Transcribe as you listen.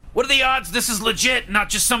the odds this is legit, not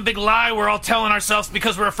just some big lie we're all telling ourselves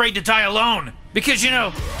because we're afraid to die alone? Because, you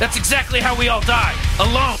know, that's exactly how we all die.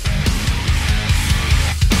 Alone.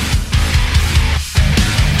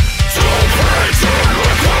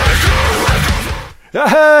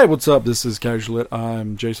 Hey, what's up? This is Casual Lit.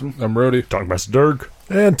 I'm Jason. I'm Rody. Talking about Dirk.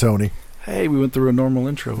 And Tony. Hey, we went through a normal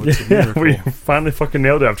intro. It's a miracle. We finally fucking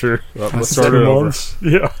nailed it after Let's start it over.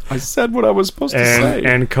 Yeah. I said what I was supposed to say.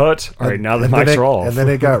 And cut. All right, now the And then mics it- are off. And then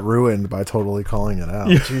it got ruined by totally calling it out.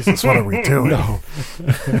 Jesus, what are we doing?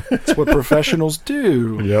 It's what professionals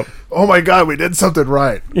do. Yep. Oh my God, we did something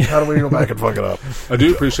right. How do we go back and fuck it up? I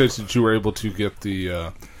do appreciate that you were able to get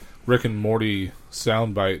the Rick and Morty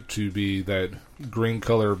soundbite to be that green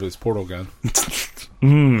color of his portal gun.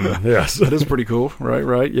 Yes. That is pretty cool.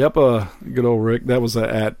 Right. Yep, good old Rick. That was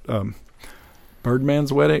at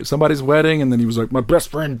Birdman's wedding. Somebody's wedding, and then he was like, my best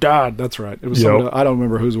friend died. That's right. It was somebody, I don't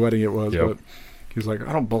remember whose wedding it was, but he was like,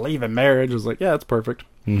 I don't believe in marriage. I was like, yeah, that's perfect.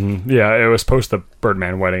 Mm-hmm. Yeah, it was post the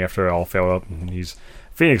Birdman wedding after it all failed up. And he's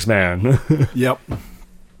Phoenix Man. Yep. I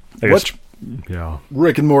guess- Which yeah.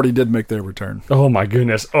 Rick and Morty did make their return. Oh my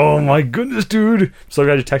goodness, dude. So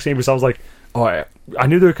glad you texted me because I was like, I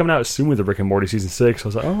knew they were coming out soon with the Rick and Morty season 6. I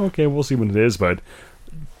was like, oh, okay, we'll see when it is. But,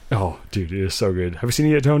 oh, dude, it is so good. Have you seen it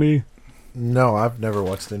yet, Tony? No, I've never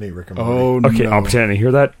watched any Rick and Morty. Oh, Okay, no. I'll pretend I didn't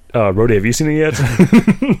hear that. Rody, have you seen it yet?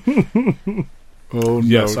 Oh, no.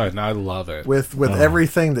 Yes, I love it. With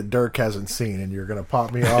everything that Dirk hasn't seen, and you're going to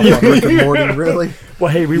pop me off on Rick and Morty, really?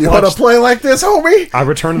 Well, hey, we You want to watched. play like this, homie? I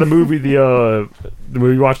returned the movie, the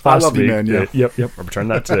movie we watched I last Love You, week. Man, yeah. Yep. I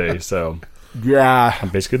returned that today. So Yeah. I'm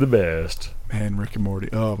basically the best. Man, Rick and Morty.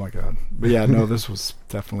 Oh, my God. But yeah, no, this was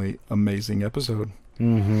definitely amazing episode.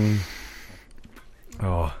 Mm-hmm.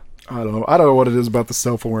 Oh, I don't know what it is about the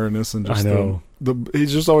self-awareness and just I know.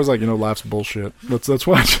 he's just always like, laughs bullshit. That's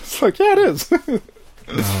why I'm just like, yeah, it is.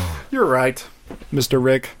 You're right, Mr.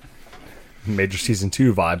 Rick. major season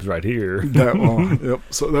 2 vibes right here. Yep.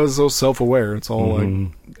 So that was so self-aware. It's all like,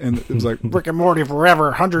 and it was like Rick and Morty forever,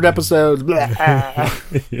 100 episodes. Blah.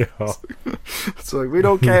 Yeah. It's like we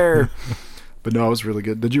don't care. But no, it was really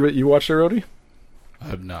good. Did you watch it, Rody? I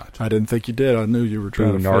have not. I didn't think you did. I knew you were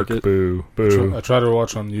trying Boo, to narc, fake it. boo, boo. I tried to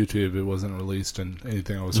watch on YouTube. It wasn't released in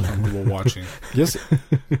anything I was comfortable watching. Yes,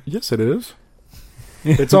 yes, it is.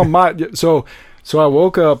 It's on my. So I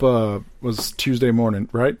woke up. Was Tuesday morning,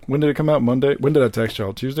 right? When did it come out? Monday. When did I text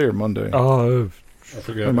y'all? Tuesday or Monday? I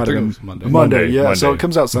forget. It I might think have it was Monday. Monday, yeah. Monday. So it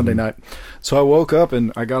comes out Sunday night. So I woke up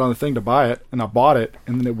and I got on the thing to buy it, and I bought it,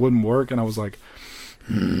 and then it wouldn't work, and I was like,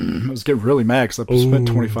 I was getting really mad because I spent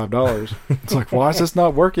 $25. It's like, why is this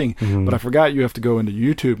not working? But I forgot you have to go into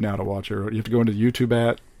YouTube now to watch it. You have to go into the YouTube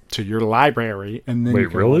app to your library, and then Wait, you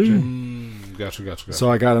can really? watch it. Gotcha.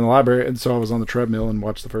 So I got in the library, and so I was on the treadmill and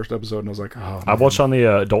watched the first episode, and I was like, oh, I watched on the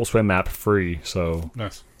Adult Swim app free, so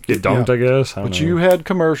Nice. get dunked, Yeah. I guess. I don't But know. you had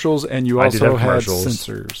commercials, and you I did also have had commercials.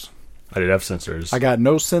 censors. I did have censors. I got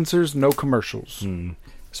no censors, no commercials.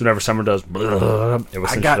 So whenever someone does, blah, it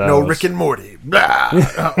was I censored got no out. Rick and Morty. Blah.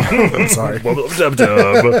 I'm sorry. Dub, dub,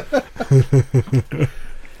 dub.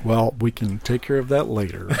 Well, we can take care of that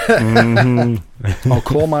later. I'll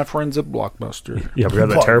call my friends at Blockbuster. Yeah, we got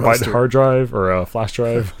that terabyte Blockbuster. hard drive or a flash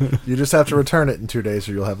drive. You just have to return it in 2 days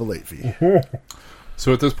or you'll have a late fee.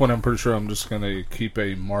 So at this point, I'm pretty sure I'm just going to keep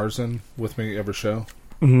a Marzen with me every show.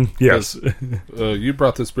 Yes. You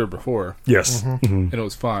brought this beer before, Yes. and it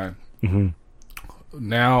was fine.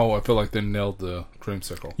 Now I feel like they nailed the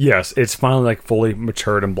dreamsicle. Yes, it's finally like fully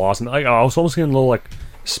matured and blossomed. I was almost getting a little like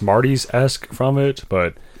Smarties-esque from it,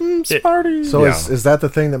 but Smarties. So Yeah. is that the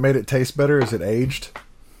thing that made it taste better? Is it aged?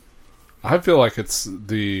 I feel like it's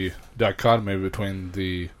the dichotomy between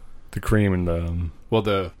the cream and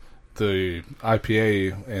the the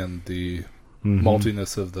IPA and the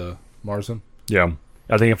maltiness of the Marzen. yeah.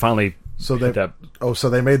 I think it finally So hit they that. so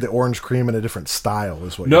they made the orange cream in a different style,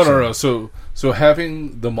 is what? No. you're saying. So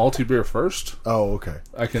having the malty beer first, Oh, okay.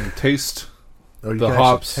 I can taste Oh, you the can actually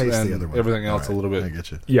hops taste and the other one. everything else All a little bit. I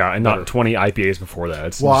get you. Yeah, and not better. 20 IPAs before that.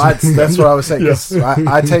 It's Well, that's what I was saying. 'Cause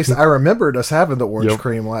I remembered us having the orange Yep.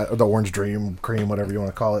 cream, or the orange dream cream, whatever you want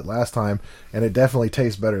to call it, last time, and it definitely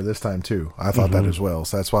tastes better this time too. I thought that as well,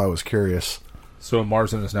 so that's why I was curious. So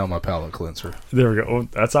Marzen is now my palate cleanser. There we go. Oh,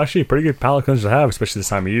 that's actually a pretty good palate cleanser to have, especially this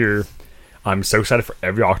time of year. I'm so excited for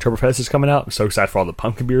every Oktoberfest that's coming out. I'm so excited for all the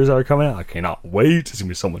pumpkin beers that are coming out. I cannot wait. It's going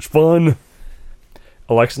to be so much fun.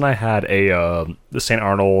 Alexa and I had the St.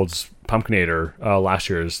 Arnold's Pumpkinator last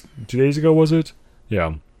year's 2 days ago, was it?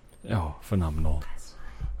 Yeah. Oh, phenomenal.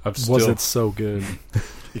 I've still, Was it so good?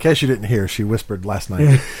 In case you didn't hear, she whispered last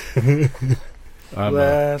night.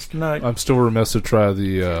 Last night, I'm still remiss to try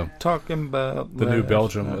the talking about new last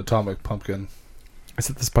Belgium night. atomic pumpkin. Is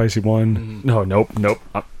it the spicy one? No, nope.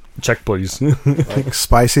 Check, please. Like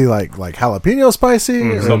spicy, like jalapeno spicy,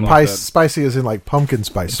 or something like that. spicy as in like pumpkin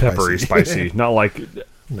spice, Peppery, spicy. Not like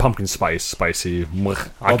pumpkin spice, spicy. Mwah.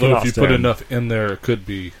 I Although cannot if you put stand- enough in there, it could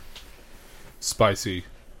be spicy.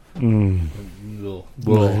 Mm.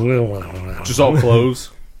 Just all cloves.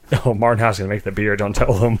 Oh, Martin House gonna make the beer. Don't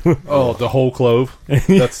tell him. Oh, the whole clove.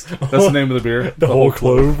 That's the name of the beer. the whole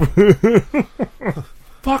clove.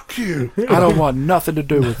 Fuck you. I don't want nothing to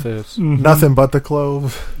do with this. Nothing but the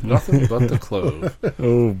clove. Nothing but the clove.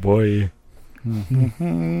 Oh boy. I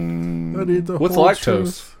need the With whole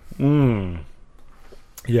lactose. truth.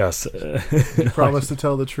 Yes. You promise to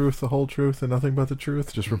tell the truth, the whole truth, and nothing but the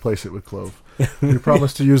truth. Just replace it with clove. You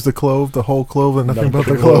promise to use the clove, the whole clove, and nothing but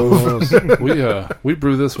the clove. We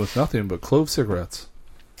brew this with nothing but clove cigarettes.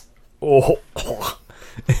 Oh.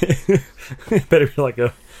 Better be like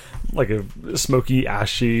a smoky,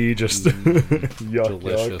 ashy, just yuck,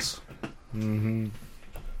 Delicious. Mm-hmm.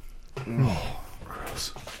 Oh,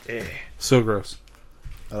 gross. So gross.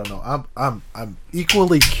 I don't know. I'm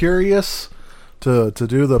equally curious to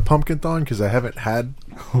do the pumpkin thon because I haven't had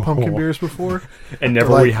pumpkin beers before. And never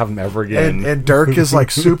Like- will you have them ever again. And Dirk is like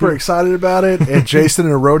super excited about it, and Jason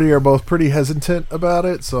and Rody are both pretty hesitant about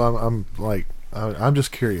it. So I'm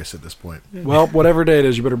just curious at this point. Well, whatever day it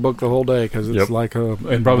is, you better book the whole day because it's Yep. like a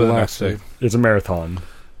And probably the next day. It's a marathon.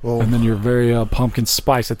 Well, And then you're very pumpkin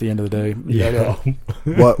spice at the end of the day. Yeah.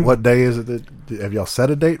 what day is it? Have y'all set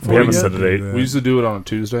a date for We it haven't yet? set a date. We used to do it on a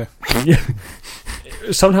Tuesday.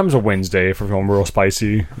 Sometimes a Wednesday if we're going real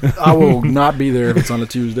spicy. I will not be there if it's on a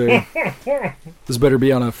Tuesday. This better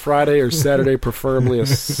be on a Friday or Saturday, preferably.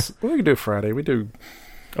 We can do Friday. We do.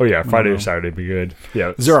 Oh yeah, Friday No. or Saturday would be good.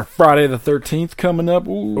 Yeah. Is there a Friday the 13th coming up?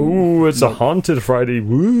 Ooh, it's a haunted Friday.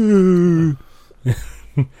 Woo!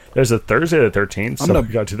 There's a Thursday the 13th, so gonna- we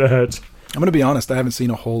got to that. I'm going to be honest. I haven't seen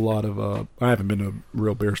a whole lot of. I haven't been to a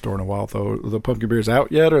real beer store in a while, though. Are the pumpkin beers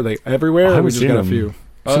out yet? Are they everywhere? I Or haven't we just seen got a them. few.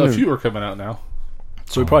 A few are coming out now.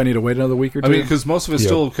 So we probably need to wait another week or two. I mean, because most of it's Yeah.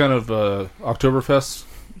 still kind of Oktoberfest.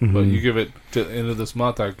 But Mhm. you give it to the end of this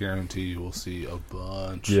month, I guarantee you will see a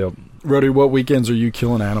bunch. Yep. Rody, what weekends are you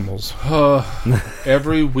killing animals?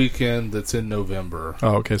 Every weekend that's in November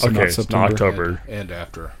Oh, okay. So Okay, not it's not September. October. and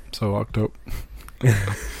after. So October.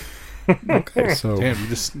 Okay, so Damn, you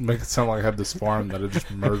just make it sound like I have this farm that I just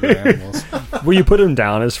murder animals. Well, you put them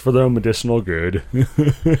down as for their medicinal good.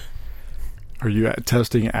 are you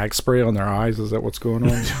testing axe spray on their eyes? Is that what's going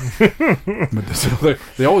on? Medicinal.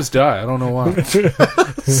 They always die. I don't know why.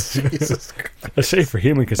 It's safe for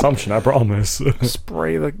human consumption, I promise.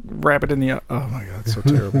 Spray the rabbit in the eye. Oh my god, so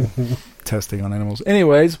terrible. Testing on animals.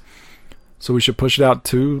 Anyways, so we should push it out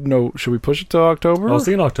to should we push it to October? I was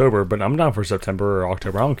thinking October, but I'm down for September or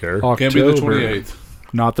October. I don't care. October. Can't be the 28th.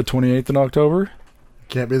 Not the 28th in October?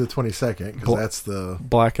 Can't be the 22nd because that's the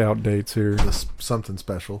Blackout dates here. something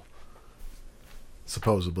special.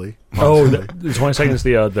 Supposedly. Oh, the 22nd is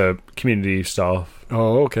the community stuff.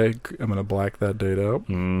 Oh, okay. I'm going to black that date out.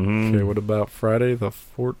 Mm-hmm. Okay, what about Friday the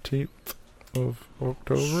 14th of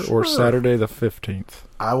October or Saturday the 15th?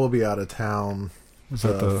 I will be out of town Is the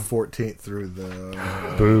that the 14th through the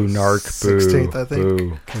Boo, narc, boo. 16th, I think.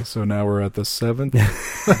 Boo. Okay, so now we're at the 7th.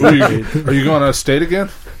 Are you going out of state again?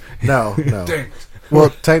 No. Dang. Well,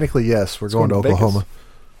 technically, yes. We're going to going to Vegas. Oklahoma.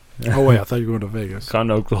 Oh wait, I thought you were going to Vegas. Gone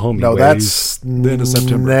to Oklahoma. No, ways. that's The end of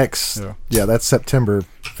September. Next. Yeah. Yeah, that's September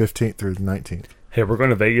 15th through the 19th. Hey, we're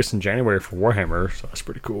going to Vegas in January for Warhammer, so that's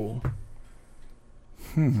pretty cool.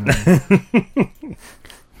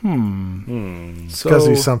 So Because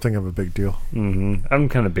he's something of a big deal. Mm-hmm. I'm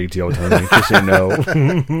kind of big deal, Tony, just so you know.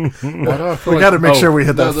 Why do I feel We got to make sure we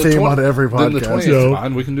hit that the theme 20 on every Then the podcast. 28th So- is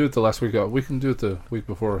fine. We can do it the last week. We can do it the week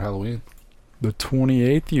before Halloween. the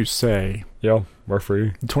 28th, you say? Yo, we're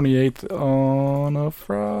free. The 28th on a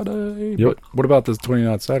Friday. Yep. But what about this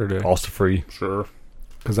 29th Saturday? Also free. Sure.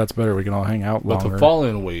 Because that's better. We can all hang out But longer. the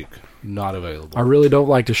fall-in week, not available. I really don't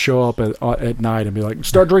like to show up at night and be like,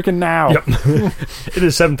 start drinking now. Yep. It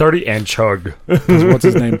is 7:30 and chug. Because what's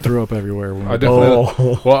his name threw up everywhere. When I definitely.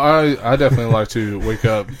 Oh. Well, I definitely like to wake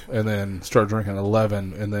up and then start drinking at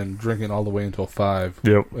 11, and then drinking all the way until 5,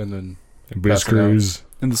 Yep. and then Booze passing out. cruise.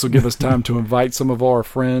 And this will give us time to invite some of our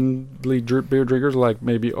friendly beer drinkers, like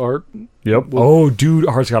maybe Art. Yep. Oh, dude,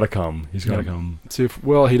 Art's got to come. He's got to Yep. come. See if,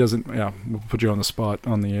 well, he doesn't, yeah, we'll put you on the spot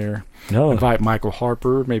on the air. No. Invite Michael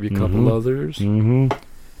Harper, maybe a couple Mhm. others. Mm-hmm.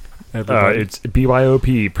 Everybody. It's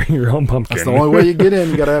BYOP. Bring your own pumpkin. That's the only way you get in.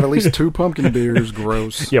 You got to have at least 2 pumpkin beers.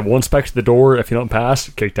 Gross. Yeah, one spec to the door. If you don't pass,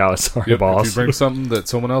 kicked out. Sorry, Yep, boss. if you bring something that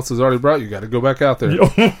someone else has already brought, you got to go back out there.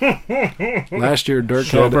 Last year, Dirk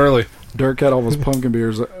Show up early. had all his pumpkin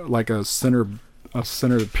beers like a center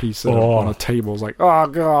piece on a table. It's like, oh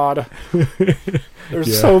god,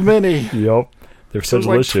 there's so many. Yep, they're so There's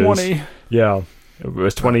delicious. like 20. Yeah, it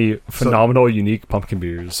was 20 phenomenal, unique pumpkin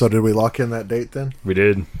beers. So did we lock in that date then? We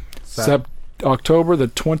did. October the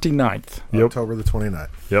 29th. Yep. October the 29th.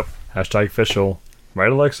 Yep. Hashtag official. Right,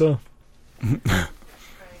 Alexa?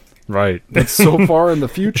 Right. That's so far in the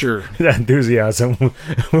future. That enthusiasm.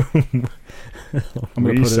 I'm gonna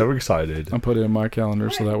We're put so it. excited. I'll put it in my calendar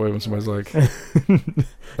so that way when somebody's like,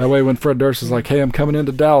 that way when Fred Durst is like, "Hey, I'm coming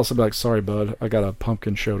into Dallas," I'll be like, "Sorry, bud, I got a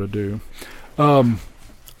pumpkin show to do."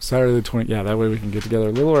 Saturday the 20th. Yeah, that way we can get together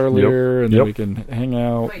a little earlier and then we can hang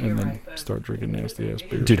out and then start drinking nasty ass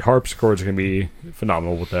beer. Dude, harpsichord's going to be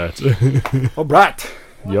phenomenal with that. All right.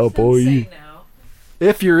 Yo, boy.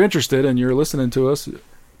 If you're interested and you're listening to us,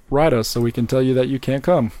 write us so we can tell you that you can't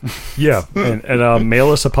come. Yeah, and mail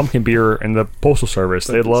us a pumpkin beer in the postal service.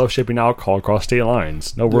 They love shipping alcohol across state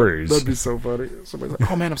lines. No worries. That'd be so funny. Somebody's like,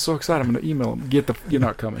 "Oh man, I'm so excited! I'm going to email them. You're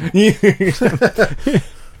not coming."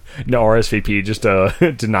 No RSVP, just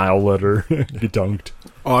a denial letter. Get dunked.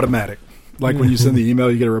 Automatic. Like when you send the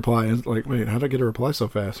email, you get a reply. And it's like, wait, how did I get a reply so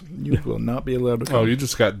fast? You will not be allowed to come. Oh, you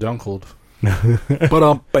just got dunkled.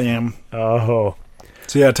 But bam. Oh.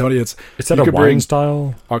 So yeah, Tony, Is that you a could wine bring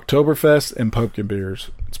style? Oktoberfest and pumpkin beers.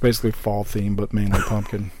 It's basically fall theme, but mainly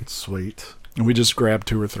pumpkin. Sweet. And we just grabbed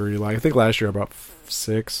 2 or 3. Like I think last year about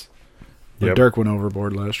 6. But Yep. Dirk went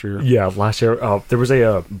overboard last year. Yeah, last year there was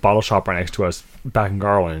a bottle shop right next to us back in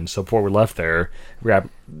Garland. So before we left there, we grabbed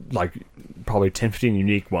like probably 10, 15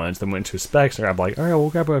 unique ones. Then went to specs and grabbed like, all right, we'll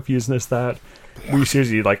grab a few and this, that. We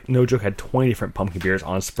seriously, like, no joke, had 20 different pumpkin beers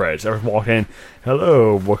on spreads. I was walking,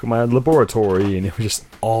 hello, welcome to my laboratory. And it was just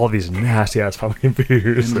all these nasty-ass pumpkin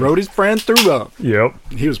beers. And Rhodey's friend threw up.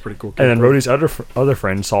 Yep. He was pretty cool. And then Rhodey's other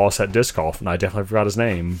friend saw us at disc golf, and I definitely forgot his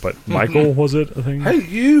name, but Michael, was it, I think? Hey,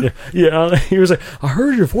 you! Yeah, he was like, I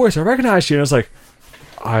heard your voice, I recognized you. And I was like,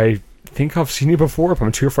 I think I've seen you before, but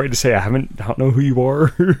I'm too afraid to say I don't know who you are.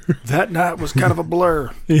 That night was kind of a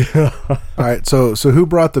blur. Yeah. All right. So who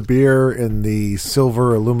brought the beer in the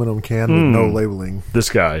silver aluminum can with no labeling? This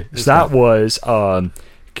guy. So that was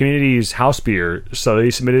Community's house beer. So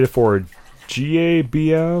they submitted it for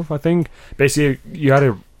GABF, I think. Basically, you had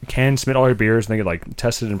to submit all your beers, and they get like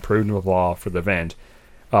tested and approved and blah, blah, for the event.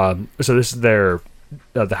 So this is their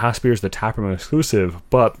the house beer is the taproom exclusive,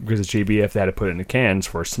 but because it's GBF, they had to put it in the cans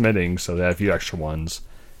for submitting, so they had a few extra ones.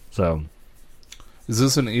 So Is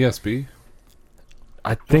this an ESB?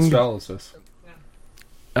 I What think style is this?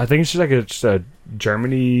 it's just like a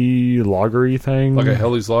Germany lagery thing, Like a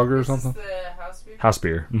Helly's Lager or something? This is the house beer? house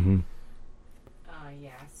beer. Mm-hmm.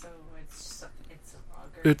 Yeah, so it's a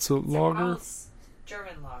lager. It's a lager? house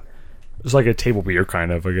German lager. It's like a table beer,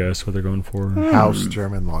 kind of, I guess, what they're going for. House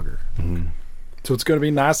German lager. So it's going to be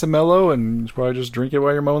nice and mellow, and you probably just drink it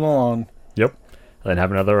while you're mowing the lawn. Yep. And then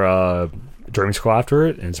have another German School after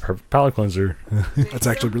it, and it's a perfect palate cleanser. That's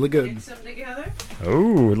actually really good. Mix them together.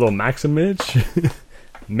 Oh, a little Max and Mitch.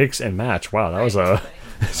 Mix and match. Wow, that was a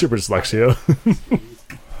super dyslexia.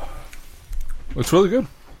 It's really good.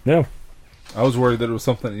 Yeah. I was worried that it was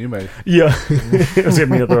something that you made. Yeah. It was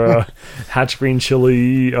giving me another Hatch Green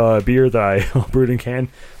Chili beer that I brewed in can.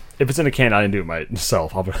 If it's in a can, I didn't do it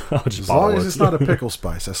myself. I'll just As bottle long as it. it's not a pickle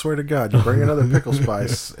spice. I swear to God, you bring another pickle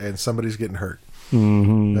spice and somebody's getting hurt.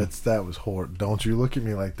 Mm-hmm. That was horrible. Don't you look at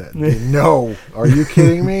me like that. No. Are you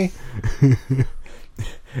kidding me?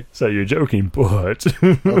 So you're joking, but...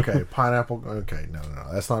 Okay, pineapple. Okay, no.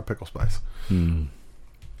 That's not pickle spice.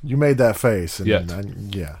 You made that face. And Yet.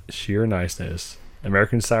 yeah. Sheer niceness.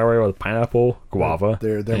 American sour ale with pineapple, guava,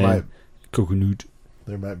 There and coconut.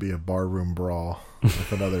 There might be a barroom brawl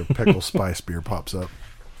if another pickle spice beer pops up.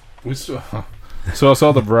 We still, so I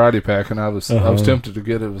saw the variety pack, and I was tempted to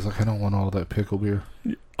get it. I was like, I don't want all that pickle beer.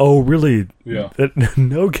 Oh, really? Yeah.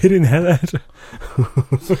 No kidding, that?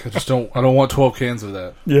 I don't want 12 cans of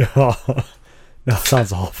that. Yeah. That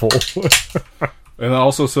sounds awful. And I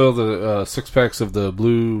also saw the 6-packs of the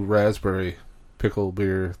blue raspberry pickle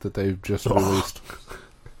beer that they've just released.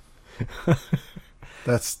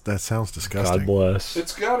 That sounds disgusting. God bless.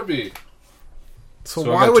 It's got to be. So,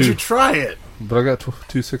 So I why got would two. you try it? But I got 2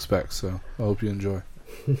 6-packs, so I hope you enjoy.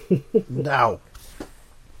 No.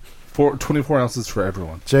 24 ounces for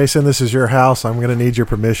everyone. Jason, this is your house. I'm going to need your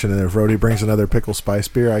permission. And if Rhodey brings another pickle spice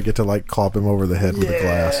beer, I get to clop him over the head with a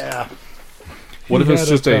glass. What if He it's had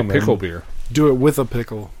just it a coming. pickle beer? Do it with a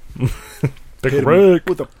pickle. Big Hit him Rick.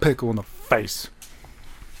 with a pickle in the face.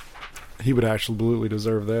 He would absolutely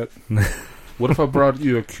deserve that. What if I brought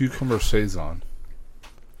you a cucumber saison?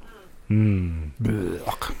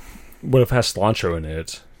 Blech. What if it has cilantro in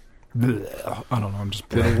it? Blech. I don't know. I'm just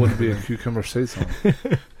Then playing. it wouldn't be a cucumber saison.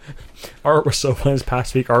 Art was so funny this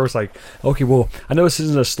past week. Art was like, okay, well, I know this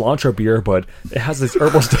isn't a cilantro beer, but it has this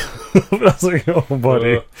herbal stuff. And I was like, oh,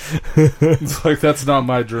 buddy. It's like, that's not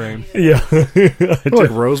my dream. Yeah. Like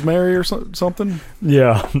rosemary or something.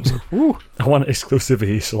 Yeah. Woo. I want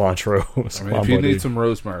exclusivity cilantro. I mean, if you need some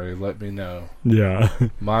rosemary, let me know. Yeah.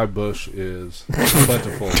 My bush is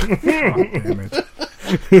plentiful. Damn it.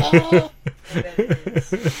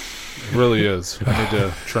 It really is. I need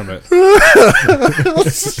to trim it.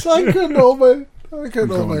 I couldn't hold my going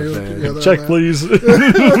to hands bed. together. Check, on please.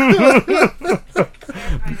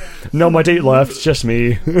 No, my date left. It's just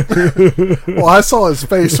me. that. Well, I saw his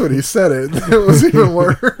face when he said it. It was even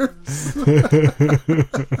worse.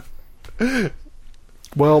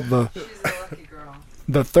 Well, She's a lucky girl.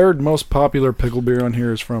 the third most popular pickle beer on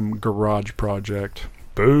here is from Garage Project.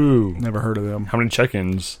 Boo. Never heard of them. How many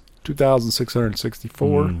check-ins?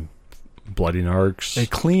 2,664. Bloody Narcs. A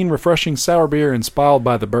clean, refreshing sour beer inspired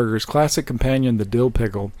by the burger's classic companion, the dill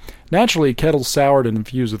pickle. Naturally kettle soured and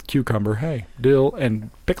infused with cucumber, dill, and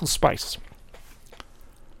pickle spice.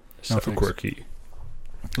 So thanks. quirky.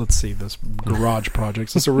 Let's see this Garage Project.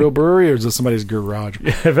 Is this a real brewery or is this somebody's garage? Yeah,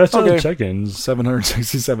 if that's all Okay. the check-ins.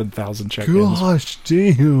 767,000 check-ins. Gosh,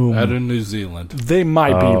 damn. Out in New Zealand. They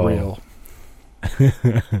might be Oh. real.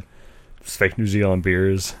 It's fake New Zealand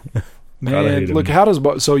beers. Gotta Man, hate 'em. look, how does...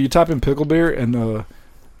 So you type in pickle beer and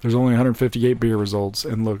there's only 158 beer results.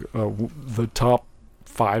 And look, the top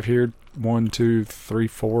 5 here, 1, 2, 3,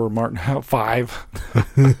 4, Martin House, 5.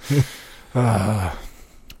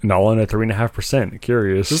 And all in at 3.5%.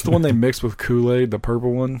 Curious. Is this the one they mixed with Kool-Aid, the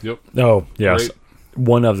purple one? Yep. Oh, yes. Right.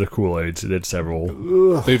 One of the Kool-Aids. It did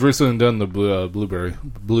several. They've recently done the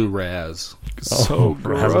blue raz. So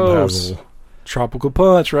Razzle gross. dazzle. Tropical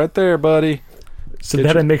punch right there, buddy. So they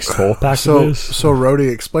had a mixed 12-pack So, of this? so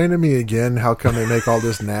Rhodey, explain to me again how come they make all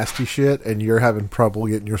this nasty shit and you're having trouble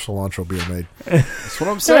getting your cilantro beer made? That's what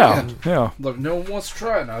I'm Yeah, saying. yeah. Look, no one wants to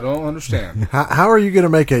try it, and I don't understand. How are you going to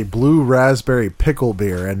make a blue raspberry pickle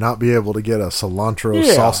beer and not be able to get a cilantro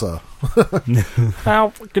Yeah. salsa? How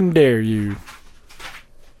fucking dare you?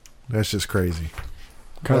 That's just crazy.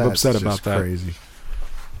 Kind of That's upset just about that. Crazy.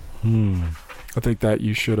 I think that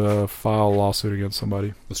you should file a lawsuit against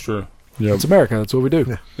somebody. That's true. Yep. It's America. That's what we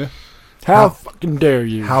do. Yeah. How fucking dare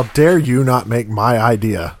you? How dare you not make my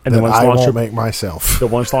idea And the that one I cilantro- won't make myself? The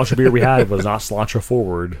one cilantro beer we had was not cilantro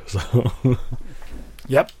forward. So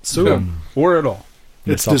Yep. Sue Yeah. 'em. Or at all.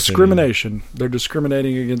 It's something- discrimination. They're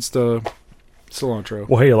discriminating against cilantro.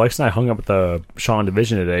 Well, hey, Alexa and I hung up with the Sean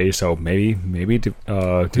Division today, so maybe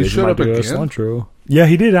Division showed might up do a again? cilantro. Yeah,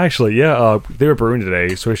 he did actually. Yeah, they were brewing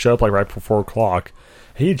today, so he showed up like right before 4 o'clock.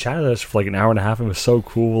 He chatted with us for like an hour and a half. It was so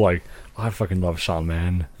cool. Like, I fucking love Sean,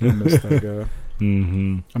 man. I miss that guy.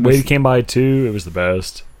 Mm-hmm. Wade came by too. It was the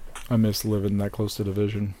best. I miss living that close to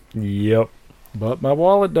Division. Yep. But my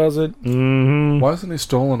wallet doesn't. Mm-hmm. Why hasn't he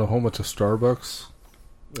stolen a whole bunch of Starbucks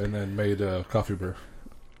and then made a coffee beer?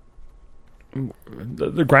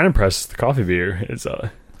 The Grind and Press, the coffee beer. It's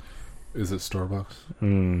Is it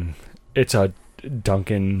Starbucks? it's a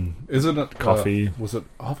Dunkin'. Isn't it Coffee. Was it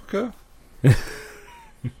Avoca? How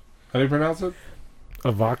do you pronounce it?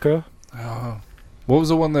 Avaca? What was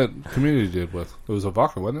the one that Community did with? It was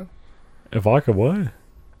Avoca, wasn't it? Vodka, what?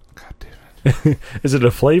 God damn it. Is it a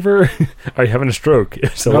flavor? Are you having a stroke?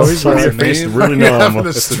 So No, always sorry. your face Name? really Having numb.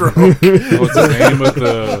 a stroke. What's the name of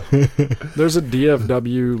the... There's a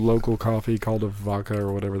DFW local coffee called Avaca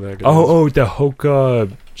or whatever that is. Oh, the Hoka,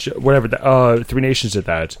 whatever. The Three Nations did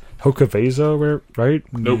that. Hoka Vesa, right?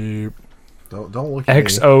 Nope. Don't look at me.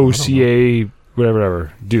 XOCA,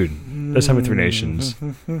 whatever. Dude, that's having Three Nations.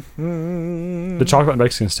 The chocolate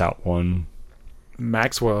Mexican stout one.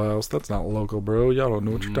 Maxwell House. That's not local, bro. Y'all don't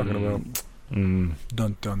know what you're talking about.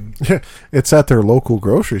 Dun dun. It's at their local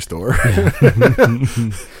grocery store.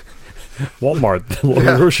 Walmart, the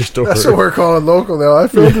local grocery store. That's what we're calling local now. I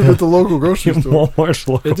filmed it at the local grocery store. Walmart's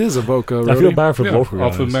local. It is Avoca. I feel Rody. bad for the Yeah, local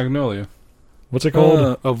guys. off of Magnolia. What's it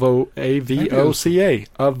called? Avoca.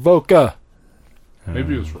 Avoca.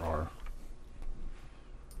 Maybe it was RAR.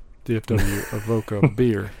 DFW Avoca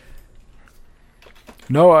beer.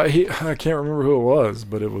 No, I can't remember who it was,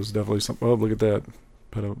 but it was definitely something. Oh, look at that.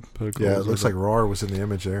 Yeah, it looks like RAR was in the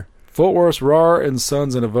image there. Fort Worth RAR and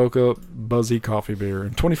Sons and Avoca Buzzy Coffee Beer in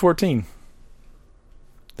 2014.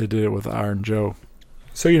 They did it with Iron Joe.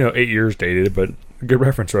 So 8 years dated, but Good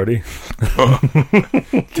reference, Rody.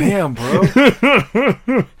 Damn, bro.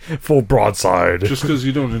 Full broadside. Just because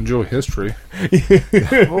you don't enjoy history.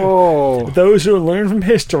 Oh. Those who learn from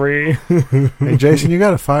history. Hey, Jason, you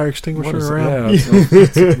got a fire extinguisher What is around?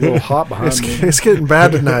 it's a little hot behind me. It's getting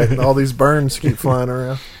bad tonight. All these burns keep flying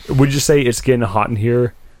around. Would you say it's getting hot in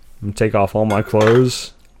here? I'm gonna take off all my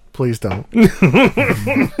clothes. Please don't.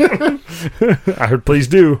 I heard please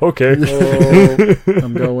do. Okay. Oh,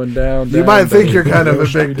 I'm going down. You might think you're kind of a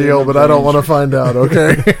big deal, but I don't want to find out,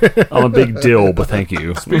 okay? I'm a big dill, but thank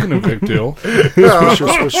you. Speaking of big deal,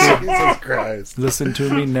 Jesus Christ. Listen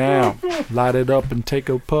to me now. Light it up and take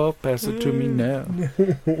a puff. Pass it to me now.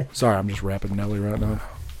 Sorry, I'm just rapping Nelly right now.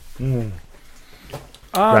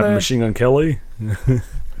 Rapping Machine Gun Kelly.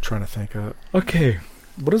 Trying to think of. Okay.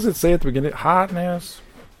 What does it say at the beginning? Hotness.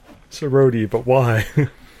 So roadie, but why?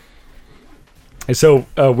 And so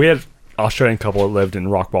we had an Australian couple that lived in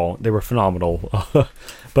Rockball. They were phenomenal.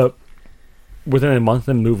 But within a month of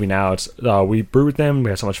them moving out, we brewed with them. We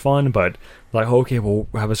had so much fun. But like, okay, we'll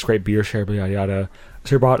have this great beer share, yada yada.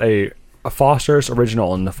 So we brought a Foster's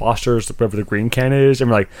original, and the Foster's, whatever the green can is, and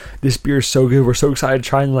we're like, this beer is so good. We're so excited to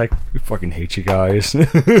try. And like, we fucking hate you guys.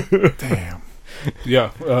 Damn.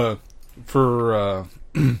 yeah, for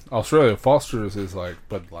Australia, Foster's is like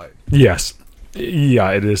Bud Light. Yes.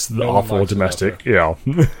 Yeah, it is the No one awful likes it out domestic.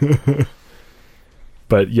 Yeah.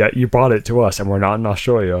 But yeah, you brought it to us, and we're not in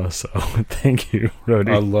Australia, so thank you,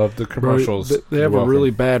 Rody. I love the commercials. They have You're a really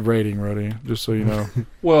welcome. bad rating, Rody, just so you know.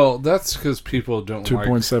 Well, that's because people don't like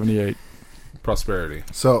 2.78. prosperity.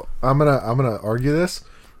 So I'm gonna argue this.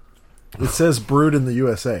 It says brewed in the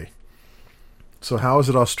USA. So how is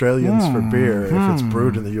it Australians for beer if it's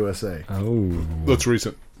brewed in the USA? Oh. That's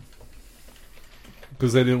recent.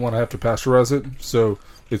 Because they didn't want to have to pasteurize it, so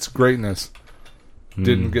its greatness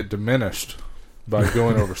didn't get diminished by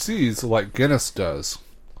going overseas like Guinness does.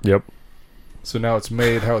 Yep. So now it's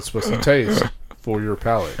made how it's supposed to taste for your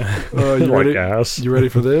palate. You Like ready? ass. You ready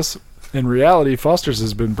for this? In reality, Foster's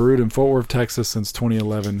has been brewed in Fort Worth, Texas since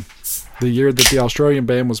 2011, the year that the Australian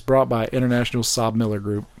band was brought by international Saab Miller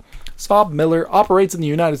Group. Saab Miller operates in the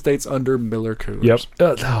United States under Miller Coolers.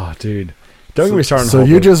 Yep. Oh, dude. Don't get me started. So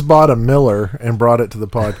you just bought a Miller and brought it to the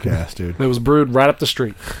podcast, dude. It was brewed right up the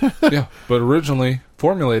street. Yeah, but originally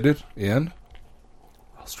formulated in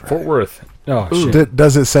Australia. Fort Worth. Oh, shit.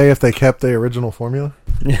 Does it say if they kept the original formula?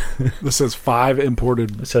 This says 5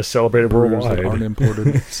 imported It says celebrated brewers that aren't worldwide.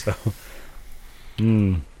 imported. So.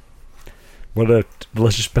 What a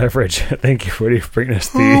delicious beverage. Thank you, Woody, for bringing us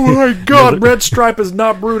the... Oh my God! Red Stripe is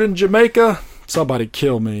not brewed in Jamaica. Somebody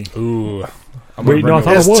kill me. Ooh. I'm Wait, gonna no, I bring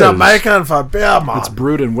thought it it was. Jamaican for beer, man. It's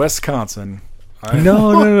brewed in Wisconsin.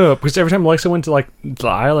 No. Because every time Alexa went to like the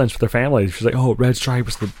islands with her family, she's like, "Oh, Red Stripe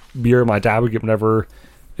was the beer my dad would get whenever."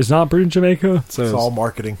 It's not brewed in Jamaica. It says, It's all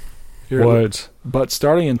marketing. here, What? But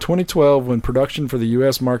starting in 2012, when production for the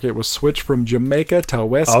U.S. market was switched from Jamaica to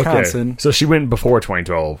Wisconsin, Okay. So she went before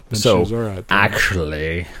 2012. then So she was all right. then.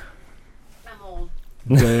 actually, I'm old.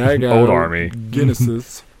 There I go. Old Army.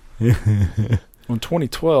 Guinnesses. In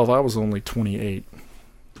 2012, I was only 28.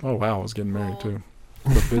 Oh wow, I was getting married too.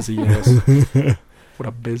 What a busy ass. What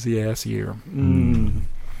a busy ass year.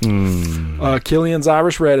 Killian's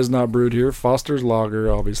Irish Red is not brewed here. Foster's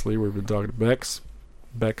Lager, obviously. We've been talking to Beck's.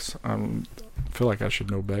 I feel like I should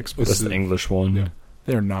know Beck's, but that's the English one. Yeah.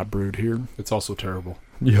 they're not brewed here. It's also terrible.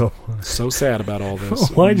 Yep. So sad about all this.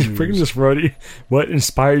 Why did you bring this, Roddy? What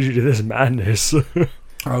inspired you to this madness?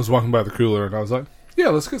 I was walking by the cooler and I was like, yeah,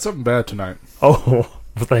 let's get something bad tonight. Oh,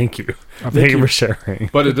 well, thank you. Thank you for sharing.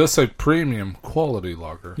 But it does say premium quality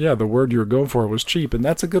lager. Yeah, the word you were going for was cheap, and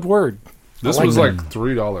that's a good word. This like was that. like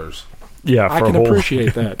 $3. Yeah, I for can a whole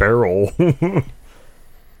appreciate that. barrel. Do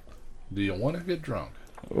you want to get drunk?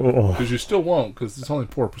 Oh, Because you still won't, because it's only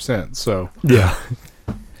 4%. So yeah.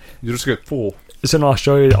 you just get full. It's in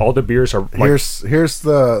Australia. All the beers are like Here's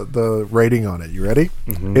the rating on it. You ready?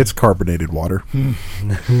 It's carbonated water.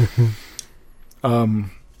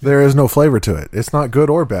 There is no flavor to it. It's not good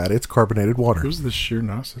or bad. It's carbonated water. Who's this Sheer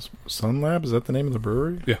Gnosis? Sun Lab? Is that the name of the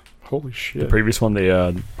brewery? Yeah. Holy the shit. previous one,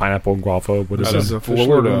 the pineapple guava. What is This That is is it? officially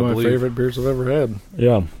Florida, one of I my believe. favorite beers I've ever had.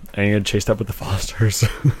 Yeah, and you had chased up with the Fosters.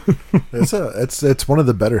 It's one of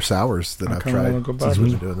the better sours that I I've kinda tried wanna go buy since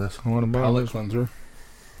we've this. been doing this. I want to buy Alex this. Windsor.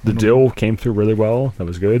 The dill came through really well. That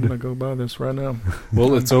was I'm good. going to go buy this right now.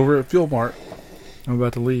 Well, it's over at Fuel Mart. I'm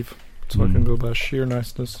about to leave so I can go buy Sheer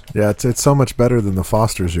Niceness. Yeah, it's so much better than the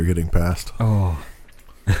Fosters you're getting past. Oh,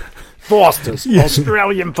 Foster's,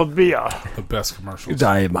 Australian for beer. The best commercials.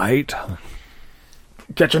 Dynamite.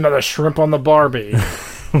 Catch another shrimp on the Barbie.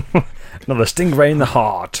 Another stingray in the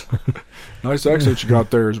heart. Nice accent you got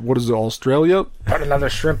there. What is it, Australia? Put another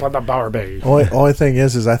shrimp on the barbie. Only thing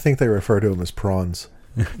is I think they refer to them as prawns.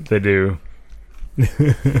 They do.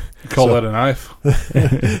 Call that a knife?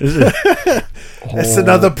 It's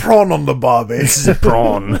another prawn on the barbie. This is a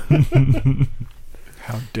prawn.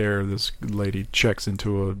 How dare this lady checks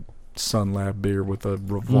into a Sun Lab beer with a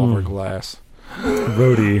revolver glass.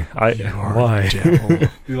 Rody, why? Devil.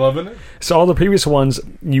 You loving it? So all the previous ones,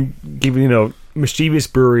 you give mischievous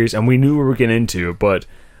breweries, and we knew we were getting into, but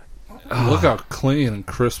Look how clean and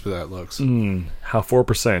crisp that looks. how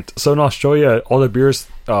 4%. So in Australia, all the beers,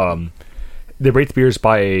 they rate the beers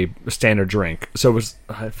by a standard drink. So it was,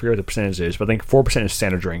 I forget what the percentage is, but I think 4% is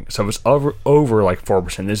standard drink. So if it's over like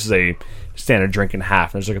 4%, this is a standard drink and a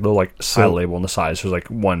half. And there's like a little side label on the side. So there's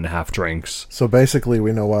 1.5 drinks. So basically,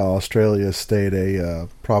 we know why Australia stayed a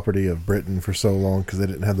property of Britain for so long, because they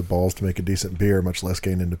didn't have the balls to make a decent beer, much less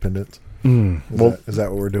gain independence. Is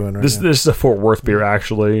that what we're doing right This now? is a Fort Worth beer,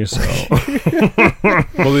 actually. So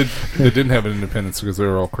Well, they didn't have an independence because they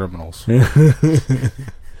were all criminals.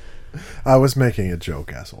 I was making a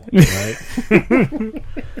joke, asshole. Right?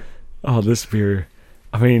 oh, this beer.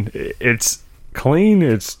 I mean, it's clean,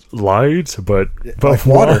 it's light, but like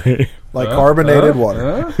water. why? Like carbonated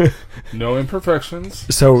water. No imperfections.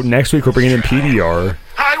 So next week we're bringing in PDR.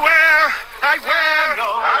 I wear no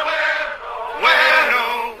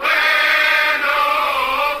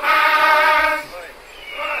pants.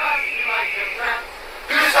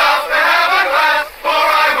 Who's off to heaven west, for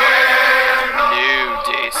I wear no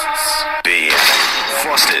Nudists. Beer.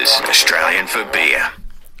 Foster's Australian for beer.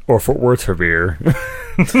 Or Fort Worth for beer.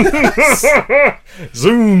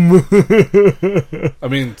 Zoom. I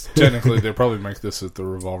mean, technically, they probably make this at the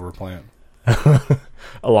Revolver plant.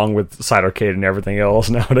 Along with Cidercade and everything else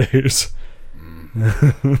nowadays.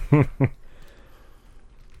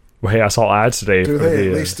 Well, hey, I saw ads today. Do for they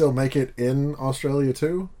the, at least still make it in Australia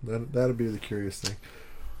too? That'd be the curious thing.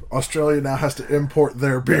 Australia now has to import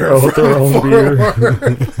their beer. their own beer?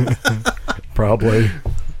 Probably.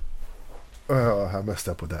 Oh, how messed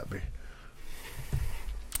up would that be?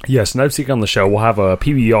 Yes, next week on the show, we'll have a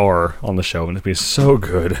PBR on the show, and it'll be so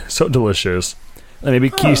good, so delicious. And maybe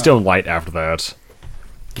Keystone Light after that.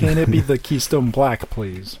 Can it be the Keystone Black,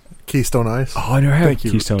 please? Keystone Ice. Oh, I never had Thank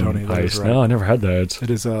you, Keystone Tony, that is Ice. right. No, I never had that. It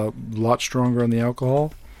is a lot stronger on the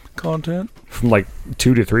alcohol content. From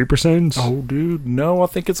 2 to 3%? Oh, dude, no, I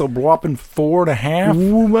think it's a whopping 4.5.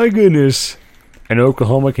 Oh my goodness. In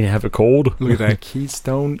Oklahoma, can you have it cold? Look at that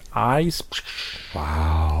Keystone Ice.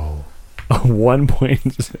 Wow.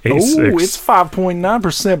 1.86. Oh, it's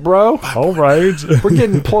 5.9%, bro. all right. We're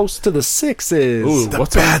getting close to the 6s. Ooh,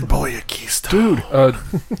 what's that? boy of Keystone. Dude,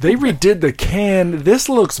 they redid the can. This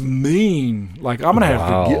looks mean. I'm gonna have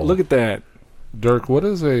Wow. to look at that. Dirk, what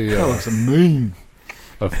is That a looks mean.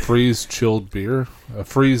 freeze chilled beer? A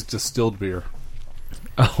freeze distilled beer.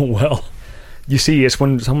 Oh, well. You see, it's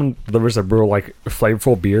when someone delivers a real,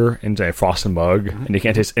 flavorful beer into a frosted mug, and you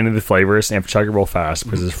can't taste any of the flavors, and you have to chug it real fast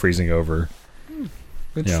because it's freezing over.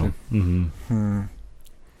 Interesting.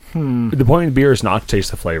 The point of the beer is not to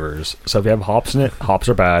taste the flavors. So if you have hops in it, hops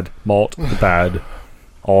are bad. Malt, bad.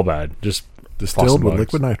 All bad. Just Distilled frosted with mugs.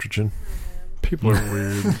 liquid nitrogen. People are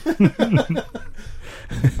weird.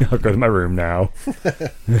 I'll go to my room now.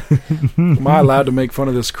 Am I allowed to make fun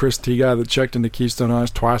of this Chris T guy that checked into Keystone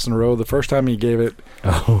Ice twice in a row? The first time he gave it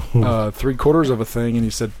 3/4 of a thing, and he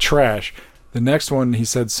said trash. The next one he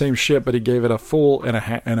said same shit, but he gave it a full and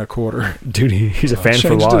a quarter. Dude, he's a fan for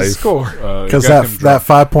Changed his life. score. Because that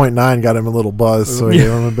 5.9 got him a little buzz, so he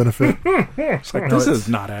gave him a benefit. It's like this is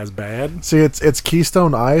not as bad. See, it's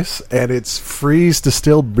Keystone Ice, and it's freeze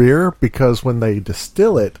distilled beer, because when they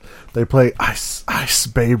distill it, they play Ice, Ice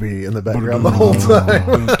Baby in the background the whole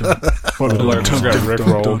time.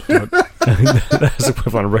 That's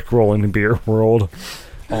equivalent of Rick rolling the beer world.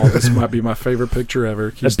 Oh, this might be my favorite picture ever.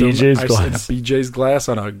 Keystone BJ's Ice glass. in a BJ's glass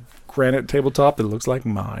on a granite tabletop that looks like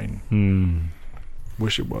mine.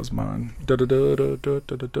 Wish it was mine.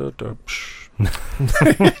 Da-da-da-da-da-da-da-da. Psh.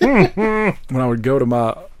 When I would go to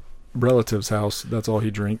my relative's house, that's all he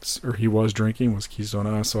drinks, or he was drinking, was Keystone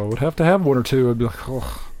Ice. So I would have to have one or two. I'd be like,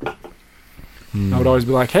 oh. I would always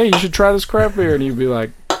be like, hey, you should try this craft beer. And he'd be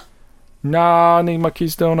like, nah, I need my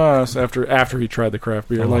Keystone Ice after he tried the craft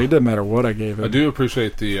beer. Like, it didn't matter what I gave him. I do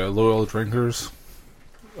appreciate the loyal drinkers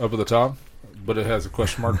up at the top, but it has a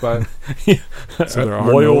question mark by it. So there are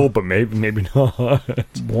Loyal, no- but maybe not.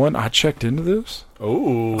 One, I checked into this.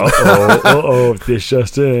 Oh, This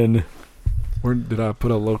just in. Where did I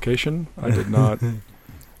put a location? I did not.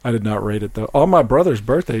 I did not rate it though. On my brother's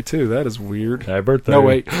birthday too. That is weird. Happy birthday. No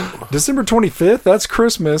wait, December 25th. That's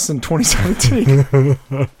Christmas in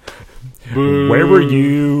 2017. Boo. Where were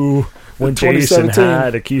you when Jason 2017.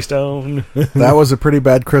 had a Keystone? That was a pretty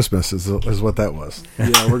bad Christmas, is what that was.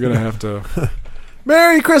 Yeah, we're gonna have to.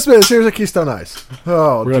 Merry Christmas! Here's a Keystone Ice.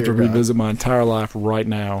 Oh, We're gonna have to dear God. revisit my entire life right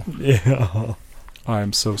now. Yeah. I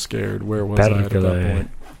am so scared. Where was I at that Particularly.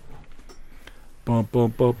 point? Bum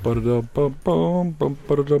bum bum ba-da-dum, bum bum bum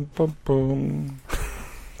ba-da-dum, bum bum.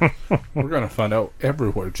 We're gonna find out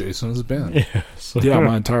everywhere Jason has been. Yes. Yeah,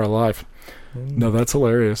 my entire life. No, that's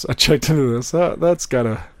hilarious. I checked into this. That's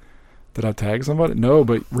gotta. Did I tag somebody? No,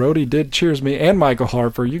 but Rhodey did cheers me and Michael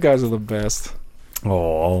Harper. You guys are the best.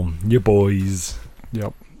 Oh, you boys.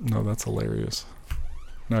 Yep. No, that's hilarious.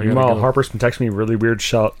 Now I gotta Meanwhile, go. Harper's been texting me really weird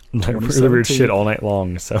shit, like really weird 2017. shit all night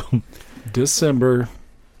long. So December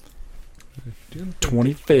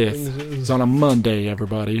 25th. It's on a Monday,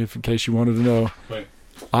 everybody, if in case you wanted to know. Wait.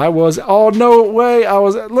 I was, oh no way, I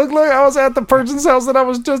was, look, I was at the person's house that I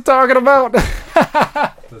was just talking about.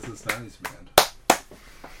 This is 90s band.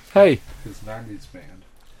 Hey, His 90s band.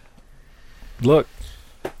 look,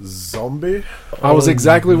 Zombie? I was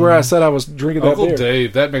exactly where I said I was drinking that Uncle beer.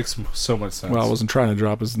 Dave, that makes so much sense. Well, I wasn't trying to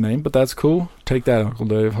drop his name, but that's cool. Take that, Uncle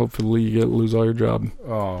Dave. Hopefully you lose all your job.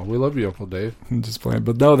 Oh, we love you, Uncle Dave. I'm just playing.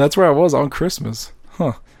 But no, that's where I was on Christmas.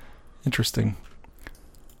 Huh. Interesting.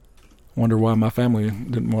 Wonder why my family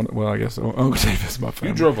didn't want it. Well, I guess Uncle Dave is my You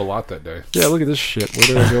family. drove a lot that day. Yeah, look at this shit. Where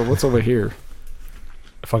did I go? What's over here?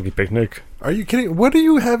 a funky picnic. Are you kidding? What do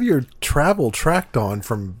you have your travel tracked on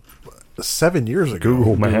from 7 years ago?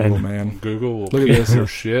 Google, man. Google, man. Google will Look at keep this. your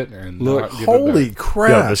shit and Look, not give Holy it back. crap!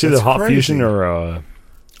 Yeah, it's either that's Hot crazy. Fusion or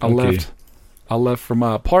I left from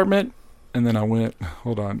my apartment, and then I went.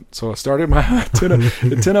 Hold on. So I started my at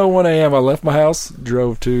 10:01 a.m. I left my house,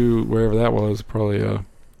 drove to wherever that was. Probably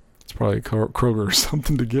it's probably Kroger or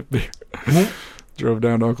something to get there. Drove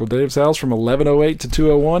down to Uncle Dave's house from 11:08 to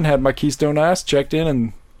 2:01. Had my Keystone Ice, checked in,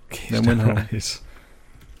 and then went home. Nice.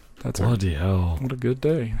 That's Bloody hell. what a good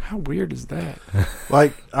day. How weird is that?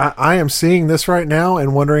 Like I am seeing this right now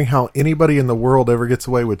and wondering how anybody in the world ever gets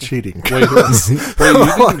away with cheating. Wait, you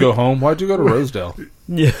didn't go home. Why'd you go to Rosedale?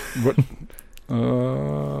 Yeah.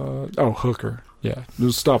 Hooker. Yeah, it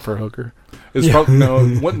was stop for a hooker. It's probably,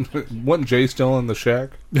 no, wasn't Jay still in the shack?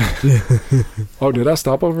 Oh, did I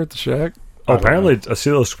stop over at the shack? Oh, apparently I see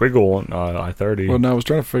a little squiggle on I-30. Well, no, I was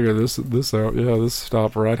trying to figure this out. Yeah, this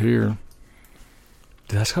stop right here.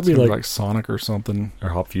 That's gotta Be be like Sonic or something. or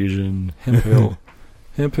Hot Fusion. Hemp Hill.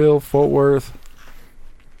 Hemp Hill, Fort Worth.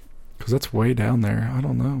 Because that's way down there. I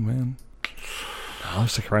don't know, man. I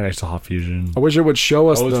was like right next to Hot Fusion. I wish it would show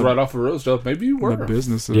us Oh, it's the, right off of Rosedale. Maybe you were. the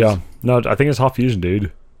businesses. Yeah. No, I think it's Hot Fusion,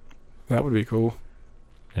 dude. That would be cool.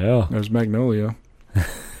 Yeah. There's Magnolia.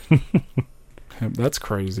 That's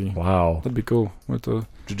crazy. Wow. That'd be cool. With the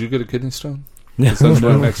Did you get a kidney stone? Yeah. 'Cause that's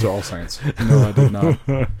right next to All Saints. no, I did not.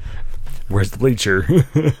 Where's the bleacher?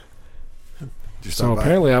 You So stop by,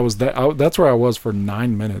 apparently I was that's where I was for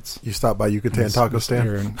 9 minutes. you stopped by Yucatan Taco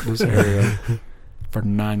Stand. This area for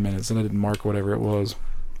 9 minutes, and I didn't mark whatever it was.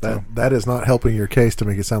 That is not helping your case to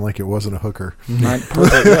make it sound like it wasn't a hooker.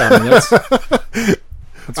 Perfect. Yeah, I mean,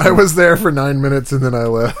 that's I was there for 9 minutes and then I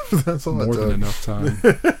left. That's all more that's than enough time.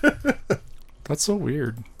 That's so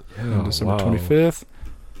weird. On December wow. 25th,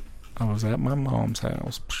 I was at my mom's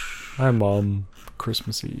house. Hi, Mom.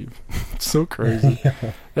 Christmas Eve. It's so crazy.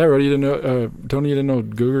 Yeah, Roddy, you didn't know? Don't you didn't know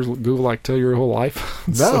Google like tell your whole life?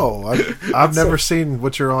 It's so- No, I've never seen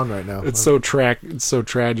what you're on right now. It's so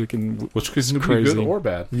tragic and Which can be crazy. good or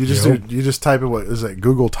bad. You just you just type in what is it?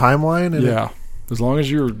 Google Timeline? And yeah. As long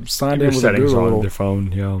as you're signed Your in with a settings Google, on it'll- their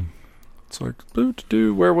phone, yeah. it's like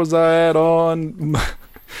where was I at on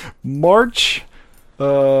March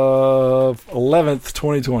 11th,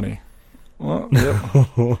 2020? Well,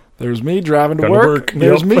 yep. There's me driving to Going to work. work,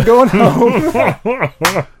 There's yep. me going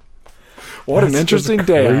home. What an interesting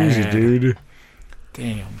day. I Crazy, had. dude.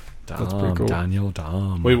 Damn. Dom, pretty cool. Daniel,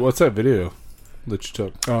 Dom. Wait, what's that video that you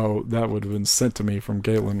took? Oh, that would have been sent to me from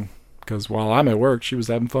Caitlin. Because while I'm at work, she was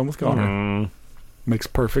having fun with Connor. Mm. Makes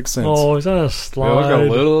perfect sense. Oh, is that a Yeah, look slide? how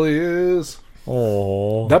little he is.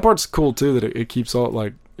 Oh. That part's cool, too, that it keeps all,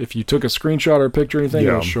 like, if you took a screenshot or a picture or anything,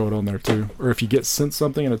 Yeah. it'll show it on there, too. Or if you get sent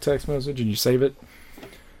something in a text message and you save it.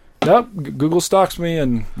 Nope, Google stalks me,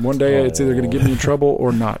 and one day it's either going to get me in trouble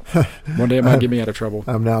or not. One day it might get me out of trouble.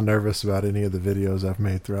 I'm now nervous about any of the videos I've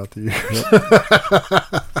made throughout the years.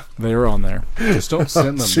 They are on there. Just don't send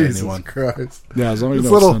them to Jesus anyone. Christ. Yeah, as long as It's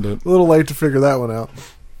you a don't send it. little late to figure that one out.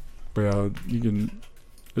 But yeah, you can.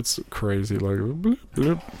 It's crazy. Like bloop,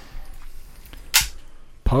 bloop.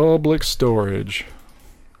 Public storage.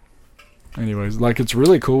 Anyways, like it's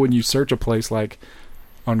really cool when you search a place like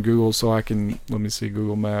on Google. So I can let me see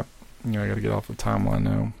Google Map. I got to get off the timeline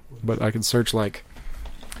now. But I can search like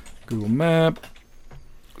Google Map,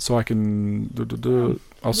 so I can.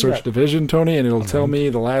 I'll search Division, Tony, and it'll tell me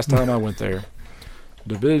the last time I went there.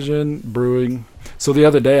 Division Brewing. So the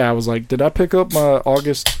other day I was like, did I pick up my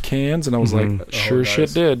August cans? And I was like, sure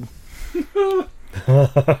shit did.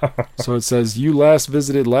 So it says you last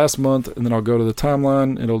visited last month, and then I'll go to the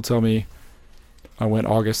timeline, and it'll tell me I went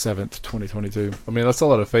August 7th, 2022. I mean, that's a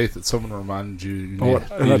lot of faith that someone reminded you.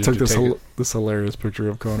 And I took this hilarious picture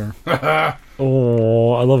of Connor.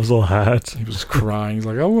 Oh, I love his little hat. He was crying. He's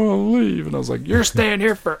like, I want to leave. And I was like, you're staying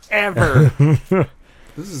here forever.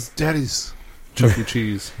 This is Daddy's Chuck E.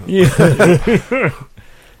 Cheese. Yeah.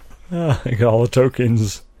 I got all the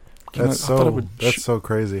tokens. That's so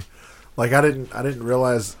crazy. Like I didn't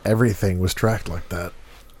realize everything was tracked like that.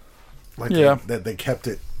 Like that they kept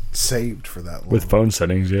it saved for that long. With phone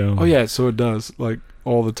settings, yeah. Oh yeah, so it does. Like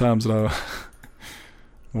all the times that I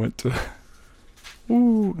went to.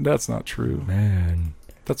 Ooh, that's not true. Man,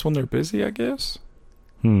 that's when they're busy, I guess.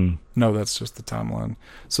 No, that's just the timeline.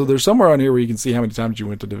 So there's somewhere on here where you can see how many times you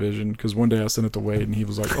went to Division. Because one day I sent it to Wade, and he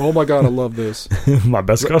was like, "Oh my god, I love this." My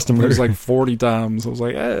best customer. It was like 40 times. I was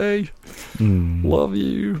like, "Hey, love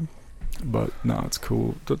you." But no, it's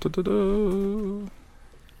cool. I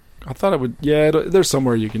thought it would. Yeah, there's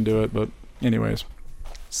somewhere you can do it, but anyways,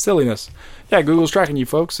 silliness. Yeah, Google's tracking you,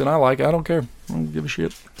 folks, and I like it. I don't care. I don't give a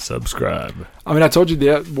shit. Subscribe. I mean, I told you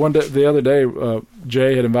the other day,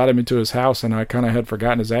 Jay had invited me to his house, and I kind of had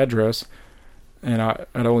forgotten his address, and I'd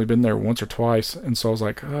only been there once or twice, and so I was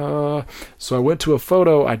like, so I went to a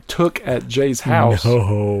photo I took at Jay's house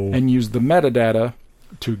and used the metadata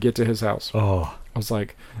to get to his house. Oh. I was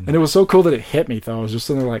like, and it was so cool that it hit me, though. I was just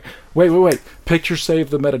sitting there like, wait. Picture save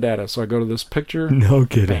the metadata. So I go to this picture. No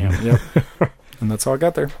kidding. Bam, yep. And that's how I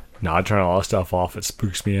got there. No, I turn all that stuff off. It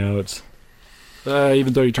spooks me out.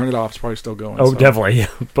 Even though you turn it off, it's probably still going. Oh, so. Definitely.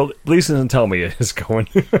 But at least it doesn't tell me it's going.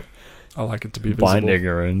 I like it to be visible. Blind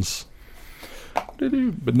ignorance.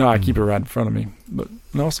 But no, I keep it right in front of me. But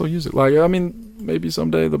I also use it. Like, I mean, maybe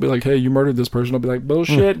someday they'll be like, hey, you murdered this person. I'll be like,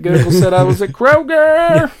 bullshit. Google said I was at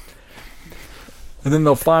Kroger. And then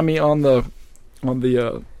they'll find me on the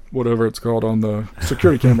whatever it's called, on the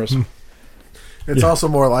security cameras. It's also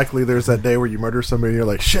more likely there's that day where you murder somebody and you're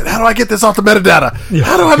like, shit, how do I get this off the metadata?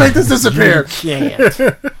 How do I make this disappear? You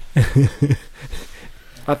can't.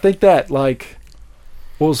 I think that, like,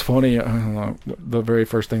 what was funny, I don't know, the very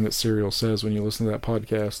first thing that Serial says when you listen to that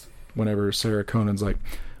podcast, whenever Sarah Conan's like,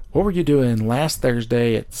 what were you doing last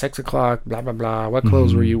Thursday at 6 o'clock, blah, blah, blah, what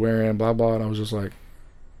clothes were you wearing, blah, blah, and I was just like,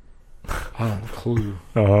 I don't have a clue.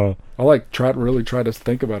 I like tried to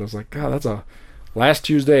think about it. I was like, God, that's a last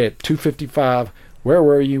Tuesday at 2:55. Where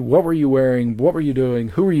were you? What were you wearing? What were you doing?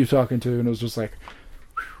 Who were you talking to? And it was just like,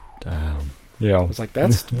 damn. Yeah. I was like,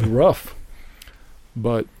 that's rough.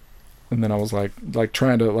 But and then I was like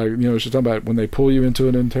trying to, like, you know, she's talking about when they pull you into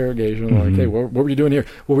an interrogation, like, hey, what were you doing here?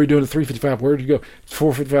 What were you doing at 3:55? Where did you go?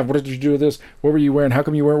 4:55. What did you do with this? What were you wearing? How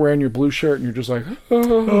come you weren't wearing your blue shirt? And you're just like,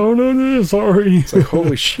 oh no, sorry. It's like,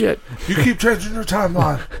 holy shit. You keep changing your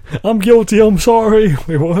timeline. I'm guilty. I'm sorry.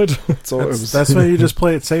 Wait, what? So that's why you just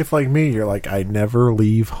play it safe like me. You're like, I never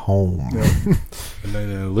leave home. Yeah. And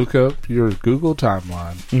then look up your Google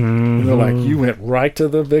timeline. And they're like, you went right to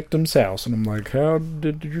the victim's house. And I'm like, how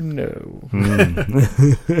did you know?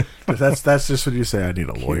 That's just what you say. I need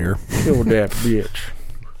a lawyer. Kill that bitch.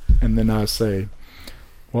 And then I say,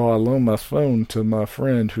 well, I loan my phone to my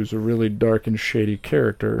friend who's a really dark and shady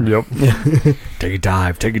character. Yep. Take a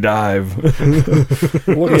dive.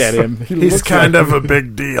 Look at him. He's kind of a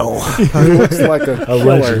big deal. He looks like a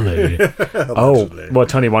Allegedly. Well,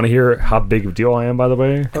 Tony, want to hear how big of a deal I am, by the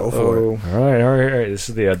way? Go for it. All right. This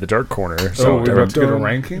is the dark corner. So we're about to get a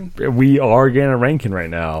ranking? We are getting a ranking right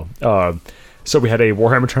now. So we had a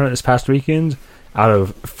Warhammer tournament this past weekend. Out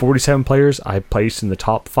of 47 players, I placed in the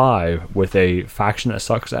top 5 with a faction that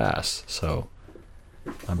sucks ass. So,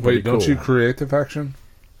 I'm Wait, don't cool. you create the faction?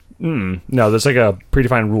 No, there's like a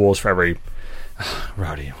predefined rules for every.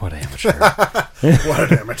 Rowdy, what amateur.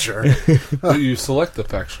 What an amateur. You select the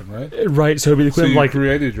faction, right? Right, so it'd be the So equivalent you like.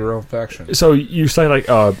 created your own faction. So you say like,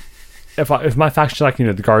 if my faction like, you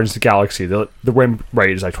know, the Guardians of the Galaxy, the win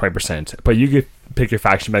rate is like 20%, but you could pick your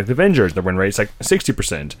faction like the Avengers, the win rate is like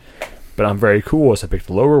 60%. But I'm very cool, so I picked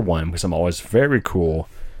the lower one because I'm always very cool.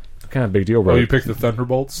 Kind of a big deal, bro. Oh, you picked the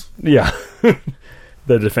Thunderbolts? Yeah.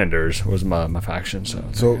 The Defenders was my faction.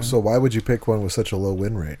 So why would you pick one with such a low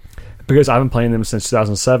win rate? Because I've been playing them since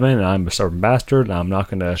 2007, and I'm a stubborn bastard, and I'm not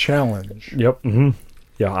going to... challenge. Yep.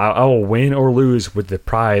 Yeah, I will win or lose with the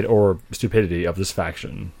pride or stupidity of this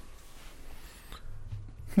faction.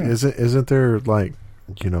 Isn't there, like,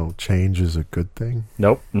 change is a good thing?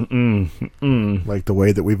 Nope. Mm-mm. Like the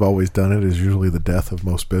way that we've always done it is usually the death of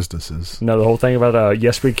most businesses. No, the whole thing about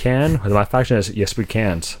yes we can, my faction is yes we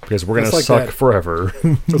can't, because we're going to It's like suck that. forever.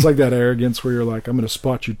 It's like that arrogance where you're like, I'm going to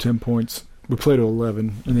spot you 10 points. We play to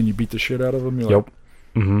 11, and then you beat the shit out of them. You're Yep.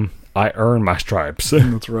 Mm-hmm. I earn my stripes. like,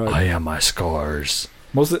 that's right. I am my scars.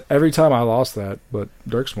 Every time I lost that, but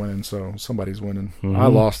Dirk's winning, so somebody's winning. Mhm. I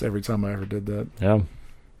lost every time I ever did that. Yeah.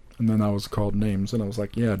 And then I was called names, and I was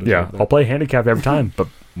like, yeah, I deserve Yeah, that. I'll play handicapped every time, but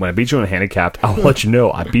when I beat you in a handicapped, I'll let you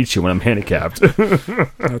know I beat you when I'm handicapped.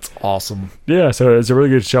 That's awesome. Yeah, so it's a really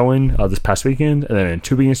good showing this past weekend, and then in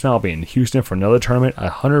 2 weekends now I'll be in Houston for another tournament, a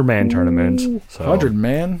 100-man tournament. So, 100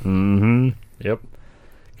 man? Mm-hmm. Yep.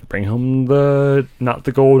 Bring home not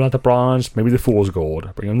the gold, not the bronze, maybe the fool's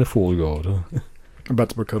gold. Bring home the fool's gold. I'm about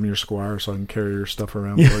to become your squire so I can carry your stuff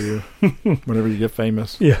around for you whenever you get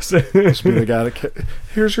famous. Yes. Just be the guy that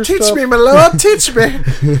here's your Teach stuff. me, my lord, teach me.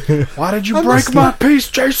 Why did you I break must my piece,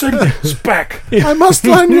 Jason? Speck. I must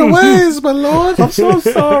learn your ways, my lord. I'm so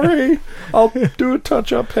sorry. I'll do a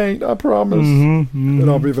touch-up paint, I promise. And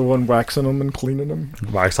I'll be the one waxing them and cleaning them.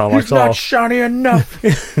 Wax on, He's wax not off. shiny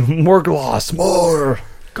enough. More gloss, more.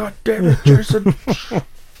 God damn it, Jason.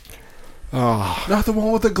 Oh, Not the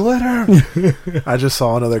one with the glitter. I just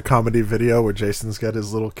saw another comedy video where Jason's got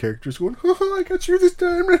his little characters going, I got you this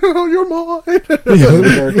time. You're mine.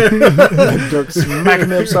 Dirk smacking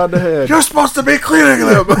me upside the head. You're supposed to be cleaning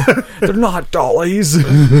them. They're not dollies.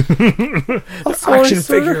 They're sorry, action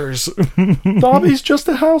sir. figures. Dobby's just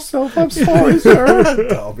a house elf. I'm sorry, sir.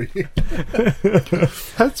 Dobby.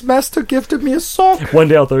 That's Master gifted me a sock. One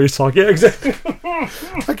day I'll throw you a sock. Yeah, exactly.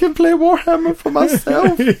 I can play Warhammer for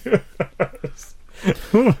myself.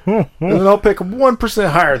 And then I'll pick 1%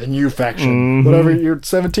 higher than you faction. Whatever you're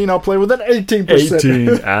 17, I'll play with an 18%. 18.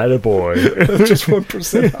 Attaboy. That's just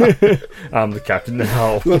 1% higher. I'm the captain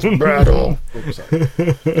now. Let's battle.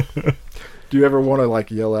 Do you ever want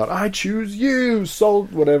to yell out, I choose you, soul,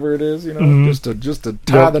 whatever it is, just to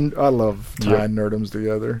tie Yep. I love tying nerdums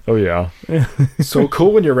together. Oh, yeah. It's so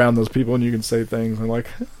cool when you're around those people and you can say things and like,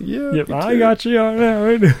 yeah, Yep, me I too. got you on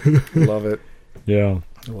that. Love it. Yeah.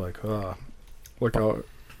 Like how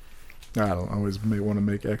I don't always may want to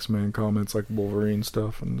make X-Men comments like Wolverine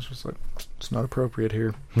stuff, and it's just like, it's not appropriate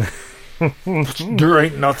here. There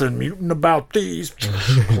ain't nothing mutant about these.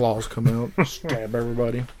 Claws come out, stab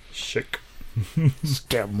everybody, Sick.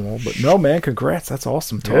 stab them all. But no, man, congrats, that's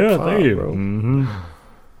awesome. Top Yeah, 5, thank you. bro. Mm-hmm.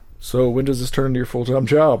 So when does this turn into your full-time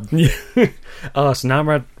job? So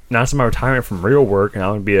now it's my retirement from real work, and I'm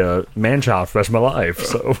going to be a man-child for the rest of my life.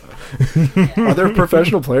 So Are there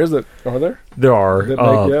professional players that are there there are. that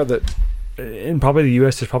make that? In probably the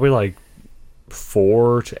U.S., there's probably like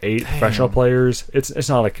 4 to 8 professional players. It's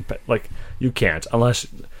not like you can't unless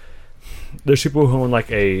there's people who own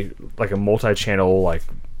like a multi-channel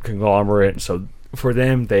conglomerate. So for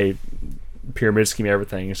them, they pyramid scheme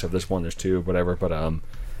everything. So if there's 1, there's 2, whatever. But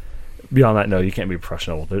beyond that, no, you can't be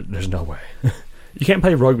professional. There's no way. You can't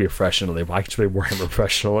play rugby professionally. Why can't you play Warhammer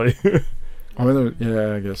professionally? I mean,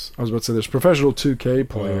 I guess I was about to say there's professional 2K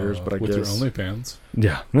players, but I with guess your OnlyFans.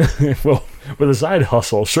 Yeah. Well, with a side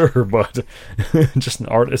hustle, sure, but just an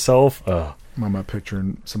art itself, I'm not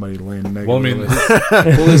picturing somebody laying naked. Well, I mean, with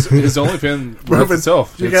it. his OnlyFans runs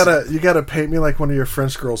itself. You It's- gotta paint me like one of your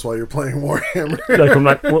French girls while you're playing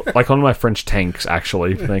Warhammer. like one of my French tanks,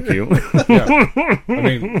 actually. Thank you. Yeah. I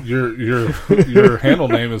mean, your handle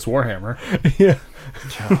name is Warhammer. Yeah.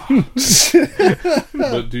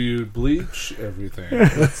 But do you bleach everything?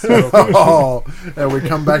 That's the real question. Oh, and we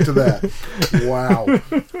come back to that. Wow.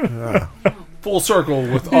 Full circle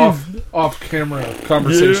with off camera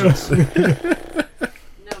conversations. No,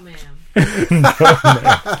 ma'am.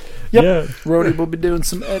 Yeah. Rhodey will be doing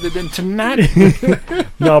some editing tonight.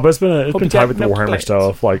 No, but it's been you tight got with the no Warhammer plans.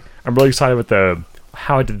 stuff. Like, I'm really excited with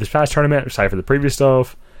how I did this past tournament. I'm excited for the previous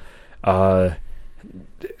stuff.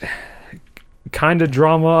 Kind of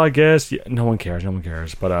drama, I guess. Yeah, no one cares.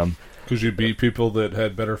 But Because you beat people that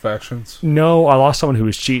had better factions. no, I lost someone who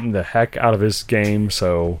was cheating the heck out of his game.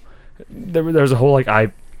 So there's a whole Is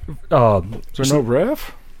there no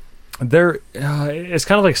ref? it's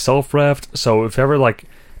kind of like self-reft. So if ever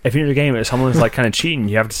if in your game if someone's kind of cheating,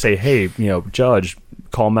 you have to say, hey, judge,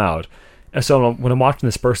 call him out. And so when I'm watching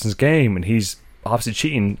this person's game and he's obviously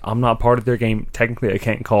cheating, I'm not part of their game. Technically, I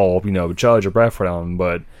can't call judge or ref for them.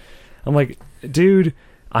 But I'm like, dude,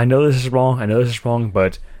 I know this is wrong,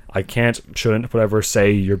 but I shouldn't, whatever,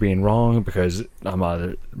 say you're being wrong because I'm not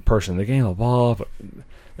a person in the game, blah, blah, but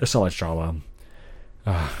there's so much drama.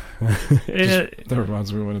 That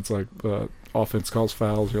reminds me when it's offense calls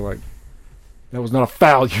fouls. You're like, That was not a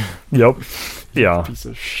foul, you Yep. Yeah. piece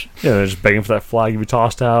of shit. Yeah, they're just begging for that flag to be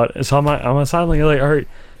tossed out. And so I'm silently like, all right,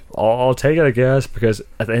 I'll take it, I guess, because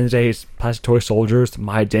at the end of the day, it's plastic toy soldiers.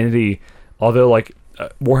 My identity, although like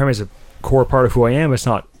Warhammer is a core part of who I am, it's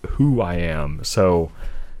not who I am. So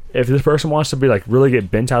if this person wants to be like really get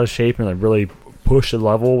bent out of shape and like really push the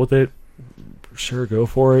level with it, sure, go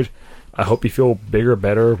for it. I hope you feel bigger,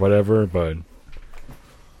 better, whatever. But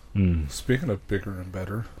Speaking of bigger and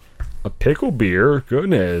better, a pickle beer,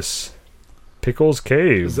 goodness. Pickles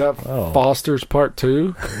Cave. Is that Oh. Foster's Part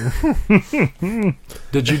 2?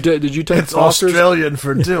 Did you take It's Foster's? Australian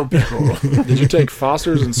for dill pickle. Did you take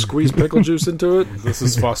Foster's and squeeze pickle juice into it? this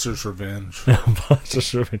is Foster's Revenge.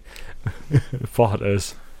 Fought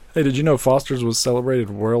us. Hey, did you know Foster's was celebrated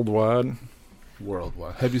worldwide?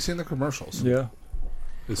 Worldwide. Have you seen the commercials? Yeah.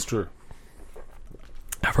 It's true.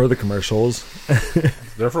 I've heard the commercials.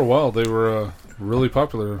 There for a while, they were really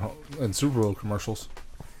popular in Super Bowl commercials.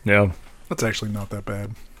 Yeah. That's actually not that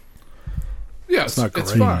bad. Yeah, It's not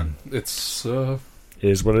it's great. fine. It's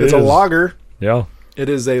Is what it It's is. a lager. Yeah. It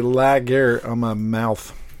is a lager on my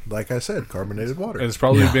mouth. Like I said, carbonated water. and it's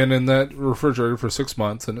probably been in that refrigerator for 6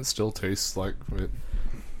 months, and it still tastes like it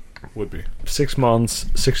would be. 6 months,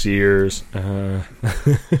 6 years.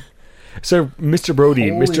 So, Mr. Brody,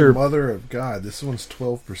 Holy Mr. mother of God, this one's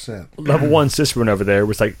 12%. Level 1 Cicerone over there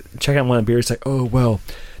was like, check out one of the beers. Like, oh, well,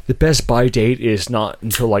 the best buy date is not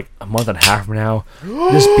until like a month and a half from now.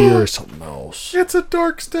 This beer is something else. It's a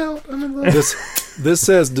dark stout. I mean, like, This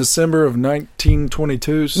says December of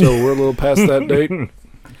 1922, so we're a little past that date.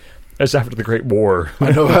 That's after the Great War.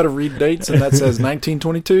 I know how to read dates, and that says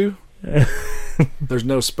 1922. There's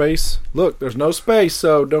no space. Look, there's no space,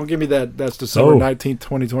 so don't give me that. That's December Oh. 19th,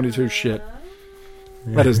 2022 shit.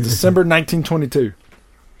 That is December 1922.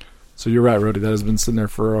 So you're right, Rody. That has been sitting there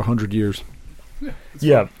for 100 years.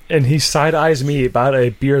 Yeah, and he side-eyes me about a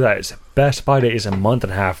beer that's best buy date is a month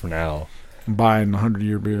and a half from now. I'm buying a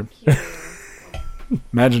 100-year beer.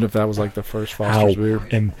 Imagine if that was like the first How Foster's beer.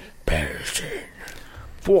 embarrassing.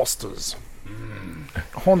 Foster's.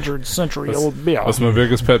 100 century old beer. That's my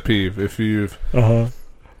biggest pet peeve. If you Uh-huh.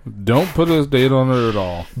 don't put a date on it at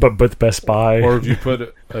all, But the Best Buy. or if you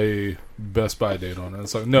put a Best Buy date on it,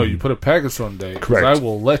 it's like, no, you put a package on date. 'Cause Correct. I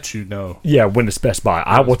will let you know. Yeah, when it's Best Buy.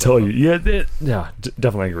 I will tell you. Yeah,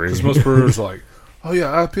 definitely agree. Because most brewers are like, oh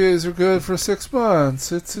yeah, IPAs are good for 6 months.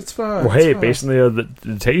 It's fine. Well, it's hey, fine." based on the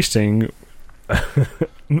tasting,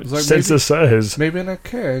 like census says maybe in a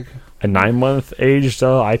keg. a 9-month aged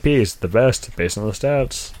IPA is the best based on the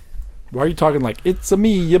stats. Why are you talking like, it's a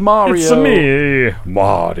me, Mario? It's me,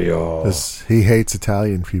 Mario. he hates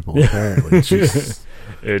Italian people, apparently. Jeez.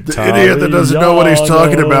 The Italiano. idiot that doesn't know what he's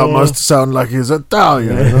talking about must sound like he's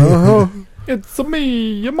Italian. Uh-huh. It's a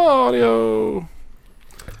me, Mario.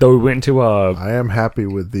 Though we went to I am happy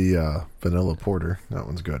with the vanilla porter. That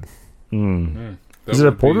one's good. That Is it a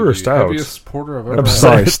would be porter or the stout? Heaviest porter I've ever I'm had.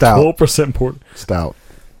 sorry, stout. 12% port. Stout.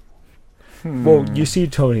 Well, you see,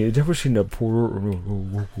 Tony, the difference between a porter.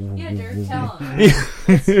 Yeah, Dirk, tell him.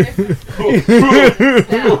 It's different.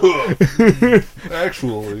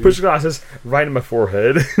 Actually, Push glasses right in my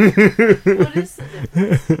forehead. What is the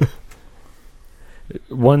difference?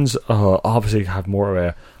 One's obviously have more of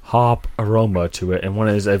a hop aroma to it, and one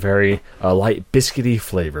is a very light biscuity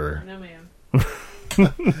flavor. No, ma'am.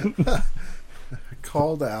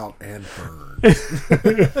 Called out and burned.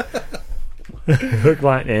 Hook,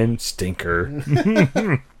 line, and stinker.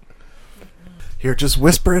 Here, just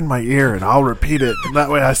whisper in my ear and I'll repeat it. And that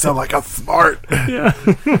way I sound like I'm smart.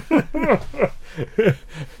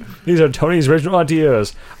 These are Tony's original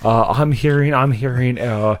ideas. I'm hearing.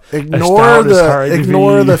 Ignore stout is hard to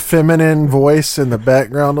ignore be- the feminine voice in the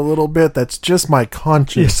background a little bit. That's just my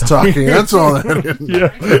conscience talking. That's all that is.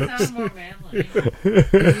 Yeah. It sounds more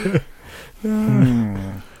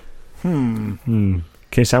manly.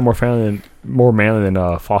 Can you sound more manly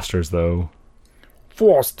than Foster's though?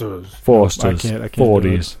 Foster's. Foster's. I can't do it.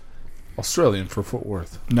 40s. Australian for Fort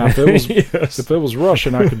Worth. Now, if it was Yes. if it was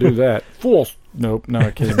Russian, I could do that. Foster. Nope, no,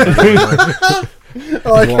 I can't. I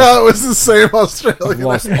like how it was the same I've Australian.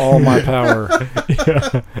 lost all my power.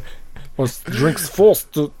 Drinks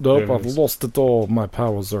Foster. Nope, I've lost it all. My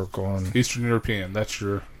powers are gone. Eastern European. That's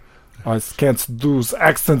your. I can't do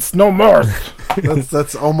accents no more.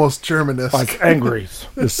 That's almost Germanist. I'm angry.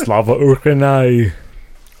 The Slava Ukraini.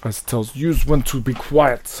 I tells you when to be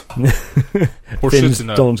quiet. Finns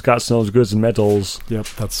don't got snows goods and metals. Yep,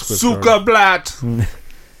 that's Swiss. Zuckerblatt!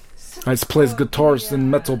 I plays guitars in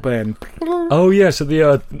metal band. Oh yeah, so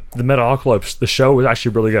the Metalocalypse, the show was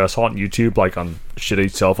actually really good. I saw it on YouTube, like on shitty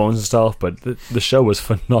cell phones and stuff, but the show was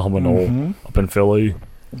phenomenal up in Philly.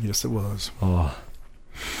 Yes, it was. Oh,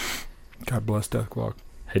 God bless Death Clock.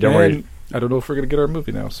 hey, don't worry. And I don't know if we're gonna get our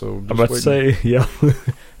movie now. So I'm about to say, yeah.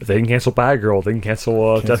 If they can cancel Bad Girl, they can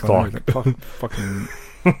cancel Death Clock. Fucking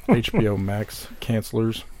HBO Max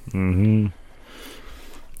cancelers. Mm-hmm.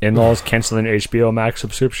 In-laws canceling HBO Max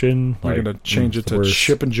subscription. We're Like, gonna change it the to worst.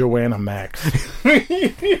 Chip and Joanna Max.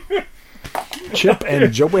 Chip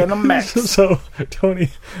and Joanna Max. So Tony,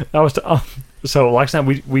 so last time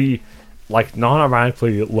we like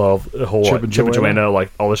non-ironically love the whole Chip and Chip and Joanna. Joanna,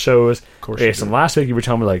 like all the shows. Of course. Okay, you so do. last week you were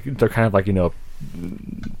telling me like they're kind of like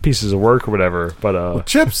pieces of work or whatever. But Well,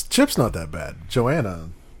 Chip's not that bad. Joanna,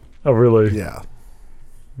 oh really? yeah.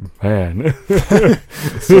 Man.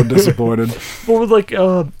 So disappointed. Well, like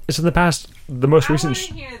it's in the past the most I recent want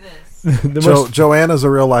to hear this. the most Joanna's a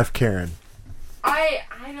real life Karen. I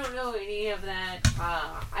don't know any of that.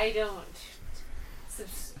 I don't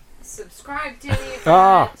subscribe to any of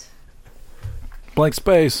Ah. that. Blank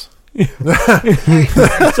space.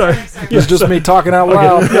 sorry. It's just me talking out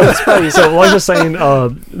loud. Blank space. So like I was saying,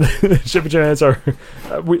 Chip and Joanna's are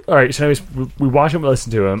all right. So anyways, we watch him,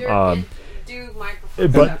 listen to him. Do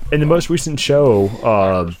microphone But stuff. in the most recent show,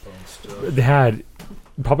 they had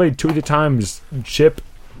probably 2 of the times Chip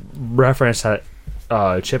referenced that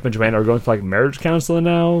Chip and Joanna are going for like marriage counseling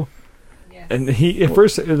now. Yes. And he at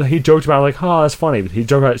first he joked about it, like, oh, that's funny, but he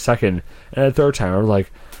joked about it second, and the third time I was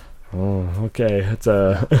like, oh, okay, it's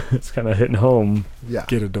it's kind of hitting home. Yeah.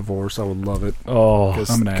 Get a divorce. I would love it. Oh,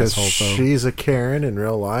 I'm an asshole, though. she's a Karen in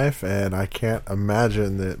real life, and I can't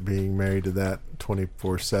imagine that being married to that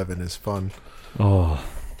 24/7 is fun. oh,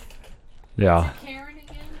 yeah. Karen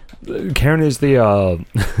again? Karen is the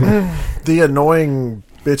The annoying,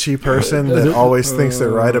 bitchy person that always thinks they're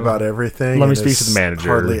right about everything. Let me and speak is to the manager.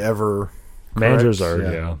 Hardly ever. managers correct,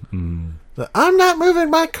 are, yeah. yeah. Mm. I'm not moving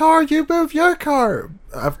my car. You move your car.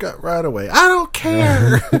 I've got right away. I don't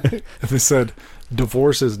care. They said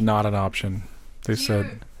divorce is not an option. They Do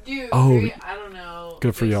said you Oh. agree? I don't know.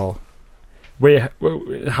 good for y'all. Wait,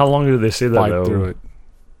 how long did they say that Fight though? through it.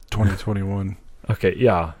 2021. Okay,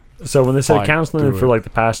 yeah. So when they said Fight counseling through for it. like the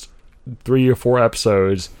past 3 or 4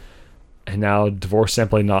 episodes, and now divorce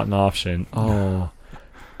simply not an option.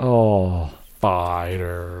 Oh,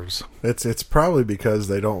 Fighters. It's probably because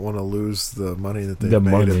they don't want to lose the money that they The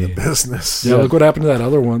made in money. the business. Yeah, look what happened to that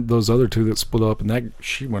other one. Those other two that split up, and that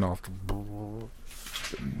she went off.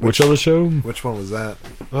 which other show Which one was that?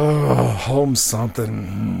 Oh, home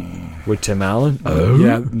something. with Tim Allen?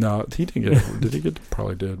 Yeah, no, he didn't get. Did he get?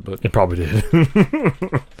 Probably did, but It probably did.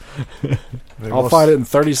 I'll fight it in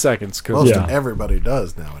 30 seconds because Most Yeah. everybody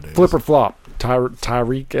does nowadays. flip or flop.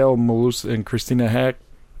 Tyreek L. Malus and Christina Hack,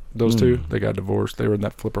 those two, they got divorced. They were in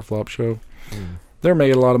that flip or flop show. They're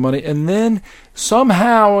making a lot of money, and then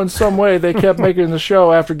somehow, in some way, they kept making the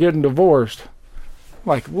show after getting divorced.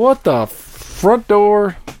 Like, what the front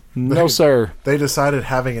door? No, sir. They decided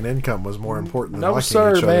having an income was more important than No, liking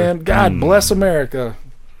sir, each man. other. God bless America.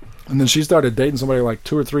 And then she started dating somebody like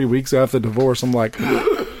 2 or 3 weeks after the divorce. I'm like,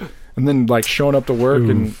 and then like showing up to work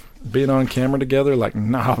and being on camera together. Like,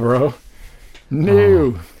 nah, bro.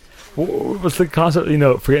 No. What's the concept?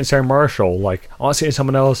 Forgetting Sarah Marshall. Like, I'm not seeing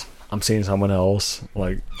someone else. I'm seeing someone else.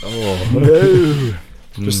 Like, oh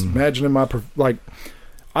No. Just imagining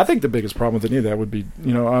I think the biggest problem with any of that would be,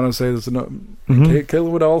 I don't say this enough. Kayla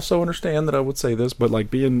would also understand that I would say this, but like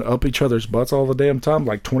being up each other's butts all the damn time,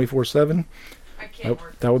 like 24/7, I can't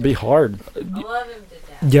work. that would be hard. I love him to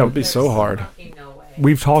death. Yeah, it would be so There's hard. fucking no way.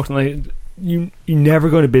 we've talked. Like, you never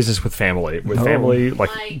go into business with family. With No. family,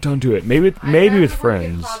 like, Like, don't do it. Maybe I'd maybe rather with work at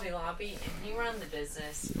friends. Hobby Lobby and you run the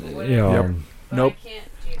business. Whatever. Yeah. Yep. But Nope. I can't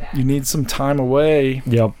do that. You need some time away.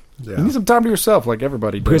 Yep. Yeah. You need some time to yourself, like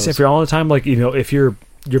everybody does. Because if you're all the time, like, if your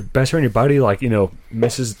best friend, your buddy, like,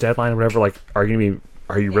 misses deadline or whatever, like, are you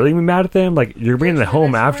really gonna be mad at them? Like, you're bringing them That's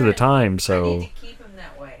home right. after the time, I so need to keep him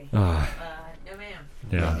that way. No, ma'am.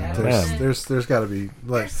 yeah. There's got to be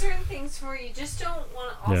like There's certain things where you just don't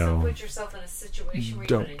want to also Yeah. put yourself in a situation where you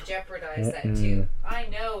Don't. want to jeopardize that too. I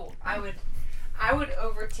know I would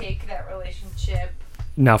overtake that relationship.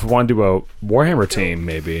 Now, if we want to do a Warhammer team,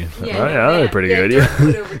 maybe. Yeah, That'd be pretty good. Yeah, Yeah.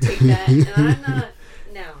 would overtake that, and I'm not.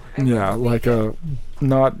 No. I yeah, wouldn't like think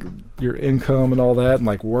not your income and all that, and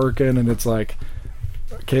like working, and it's like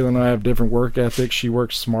Kayla and I have different work ethics. She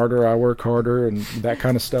works smarter, I work harder, and that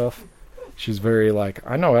kind of stuff. She's very like,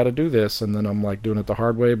 I know how to do this, and then I'm like doing it the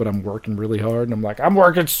hard way, but I'm working really hard, and I'm like, I'm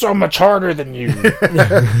working so much harder than you,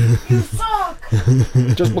 you suck.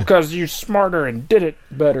 just because you're smarter and did it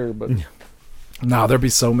better. But no, there'd be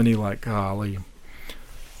so many like, golly,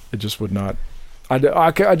 it just would not.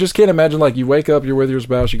 I just can't imagine, like, you wake up, you're with your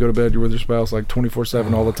spouse, you go to bed, you're with your spouse, like,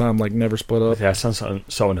 24/7 all the time, like, never split up. Yeah, it sounds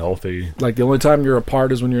so unhealthy. Like, the only time you're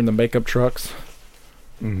apart is when you're in the makeup trucks.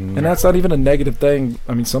 And that's not even a negative thing.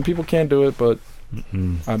 I mean, some people can't do it, but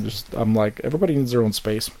I'm like, everybody needs their own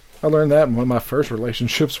space. I learned that in one of my first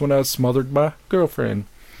relationships when I smothered my girlfriend.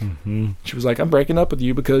 She was like, I'm breaking up with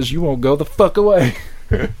you because you won't go the fuck away.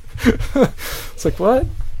 It's like, what?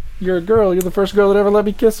 You're a girl. You're the first girl that ever let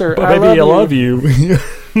me kiss her. But baby, I love you.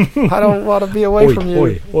 I don't want to be away from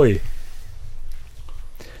you. Oi.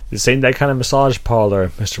 This ain't that kind of massage parlor,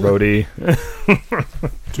 Mr. Rhodey.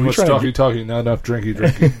 Too much talking, not enough drinking.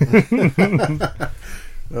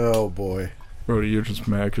 Oh, boy. Brody, you're just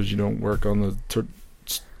mad because you don't work on the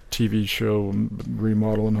TV show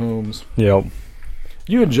Remodeling Homes. Yep.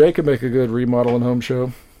 You and Jay could make a good Remodeling Home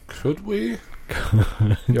show. Could we?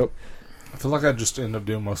 Yep. I feel like I'd just end up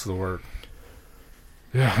doing most of the work.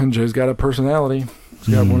 Yeah, and Jay's got a personality.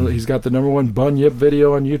 He's got the #1 bun yip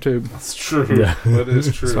video on YouTube. That's true. Yeah. That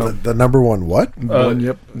is true. So the #1 what? Bun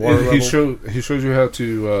yip. He shows you how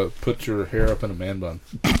to put your hair up in a man bun.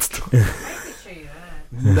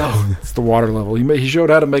 No, it's the water level. He showed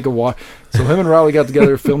how to make a water. So him and Riley got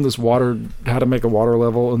together, filmed this how to make a water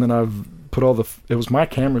level, and then I've put all it was my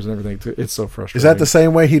cameras and everything too. It's so frustrating. Is that the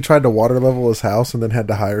same way he tried to water level his house and then had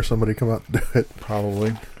to hire somebody to come out and do it?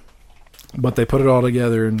 Probably. But they put it all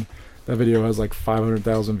together, and that video has like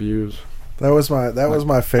 500,000 views. That was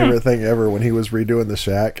my favorite thing ever when he was redoing the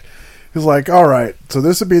shack. He was like, all right, so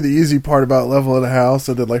this would be the easy part about leveling a house.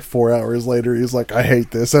 And then like 4 hours later, he's like, I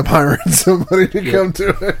hate this. I'm hiring somebody to come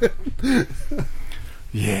to it.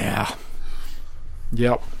 Yeah.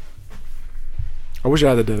 Yep. I wish I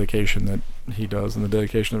had the dedication that he does and the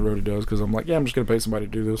dedication that Rhodey does, because I'm like, yeah, I'm just going to pay somebody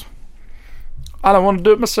to do this. I don't want to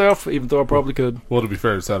do it myself, even though I probably could. Well, to be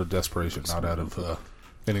fair, it's out of desperation, not out of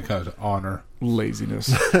any kind of honor.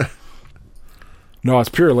 Laziness. No, it's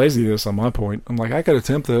pure laziness on my point. I'm like, I could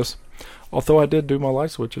attempt this. Although I did do my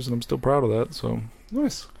light switches, and I'm still proud of that. So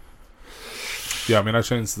nice. Yeah, I mean, I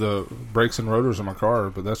changed the brakes and rotors in my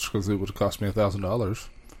car, but that's because it would have cost me $1,000.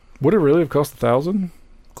 Would it really have cost $1,000?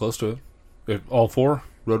 Close to it. If all 4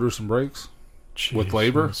 rotors and brakes with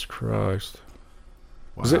labor. Jesus Christ!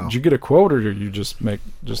 Wow. Did you get a quote, or did you just spit?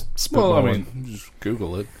 Well, I mean, just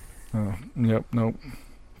Google it. Oh, yep. Nope.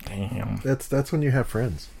 Damn. That's when you have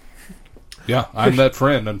friends. Yeah, I'm that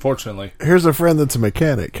friend, unfortunately. Here's a friend that's a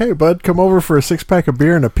mechanic. Hey, bud, come over for a 6-pack of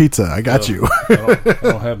beer and a pizza. I got you. I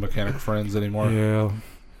don't have mechanic friends anymore. Yeah.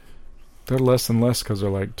 They're less and less because they're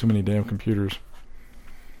like too many damn computers.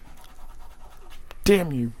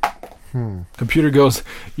 Damn you. Computer goes,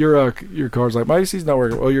 your car's like, my AC's not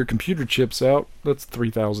working. Oh, your computer chip's out. That's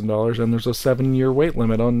 $3,000, and there's a 7-year wait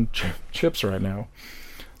limit on chips right now.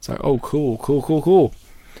 It's like, oh, cool.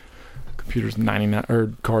 Computer's 99,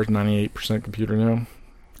 or car's 98% computer now.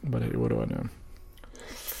 But hey, what do I know?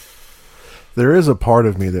 There is a part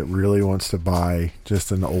of me that really wants to buy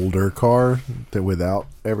just an older car that without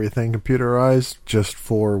everything computerized, just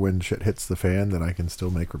for when shit hits the fan that I can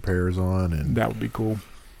still make repairs on, and that would be cool.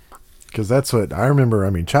 Because that's what I remember. I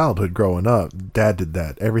mean, childhood growing up, Dad did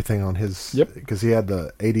that. Everything on his, because he had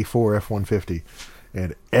the '84 F-150,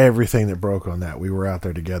 and everything that broke on that, we were out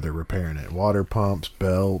there together repairing it. Water pumps,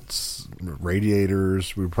 belts,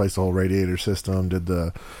 radiators. We replaced the whole radiator system, did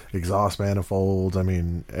the exhaust manifolds. I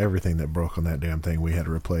mean, everything that broke on that damn thing, we had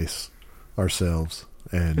to replace ourselves.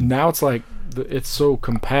 And now it's like, it's so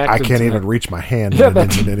compact. I can't even reach my hand in an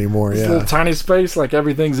engine anymore. This little tiny space, like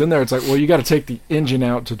everything's in there. It's like, well, you got to take the engine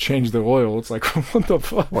out to change the oil. It's like, what the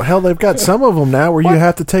fuck? Well, hell, they've got some of them now where you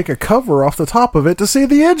have to take a cover off the top of it to see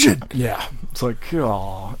the engine. Yeah. It's like,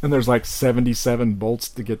 oh. And there's like 77 bolts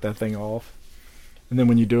to get that thing off. And then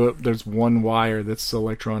when you do it, there's one wire that's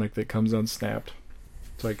electronic that comes unsnapped.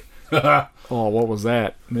 It's like, oh, what was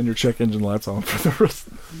that? And then your check engine light's on for the rest.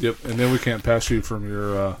 Yep, and then we can't pass you from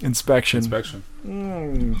your inspection.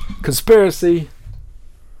 Conspiracy.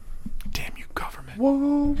 Damn you, government.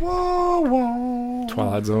 Whoa.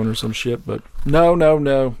 Twilight Zone or some shit, but no.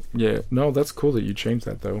 Yeah, no, that's cool that you changed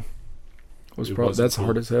that, though. That's cool.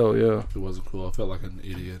 Hard as hell, yeah. It wasn't cool. I felt like an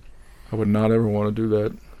idiot. I would not ever want to do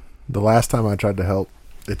that. The last time I tried to help,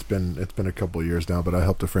 it's been a couple of years now, but I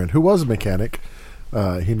helped a friend who was a mechanic.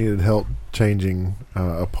 He needed help changing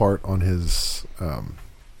a part on his,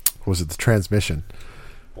 the transmission.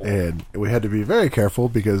 And we had to be very careful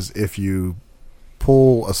because if you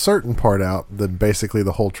pull a certain part out, then basically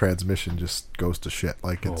the whole transmission just goes to shit.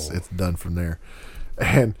 Like it's done from there.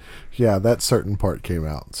 And yeah, that certain part came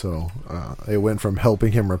out. So it went from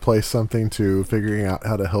helping him replace something to figuring out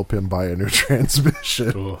how to help him buy a new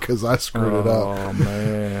transmission because I screwed it up. Oh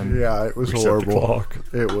man, Yeah, it was Reset the horrible. clock.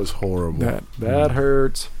 It was horrible. that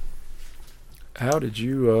hurts. How did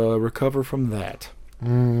you recover from that?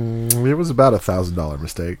 It was about $1,000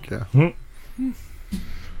 mistake. Yeah,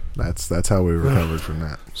 that's how we recovered from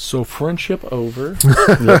that. So friendship over.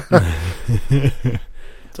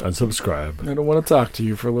 Unsubscribe. I don't want to talk to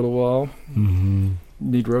you for a little while. Mm-hmm.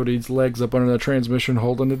 Need Roadie's legs up under the transmission,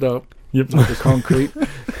 holding it up. Yep. The concrete.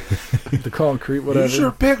 The concrete, whatever. Use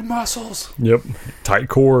your big muscles. Yep. Tight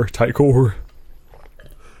core.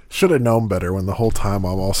 Should have known better when the whole time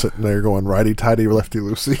I'm all sitting there going righty tighty, lefty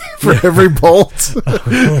loosey for every bolt.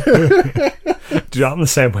 Dude, I'm the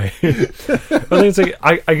same way. I think it's like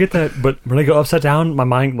I get that, but when I go upside down, my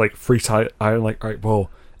mind like freaks out. I'm like, all right, well,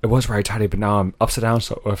 it was right tighty, but now I'm upside down.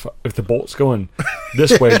 So if the bolt's going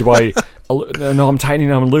this way, do I? No, I'm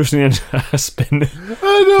tightening, I'm loosening, I spin.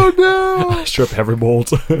 I don't know. I strip every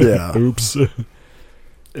bolt. Yeah. Oops.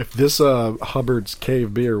 If this Hubbard's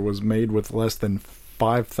Cave beer was made with less than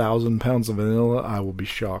 5,000 pounds of vanilla, I will be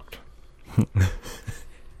shocked.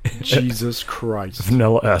 Jesus Christ.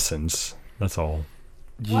 Vanilla essence. That's all.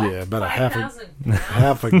 Yeah, about 5,000.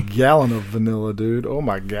 half a gallon of vanilla, dude. Oh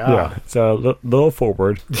my god. Yeah. It's a little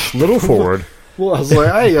forward. Little forward. Well, I was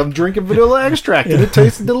like, hey, I'm drinking vanilla extract and it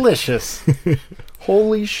tastes delicious.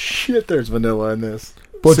 Holy shit, there's vanilla in this.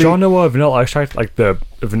 But do y'all know vanilla extract? Like the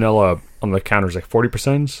vanilla on the counter is like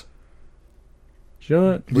 40%. Do you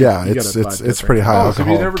know that? Yeah, You it's gotta buy it's pretty high Have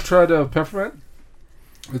alcohol. you never tried peppermint?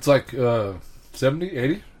 It's like 70,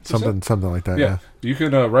 80? Something like that. Yeah. Yeah. You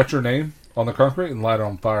can write your name on the concrete and light it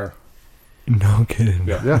on fire. No kidding.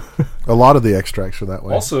 Yeah. Yeah. A lot of the extracts are that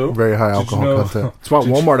way. Also, very high did you alcohol know- content. That's why Did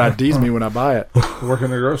you- Walmart IDs me when I buy it. Working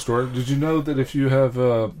in a grocery store. Did you know that if you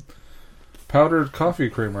have powdered coffee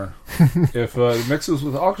creamer, if it mixes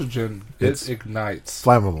with oxygen, It's it ignites?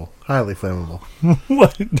 Flammable, highly flammable.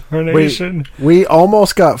 What darnation? We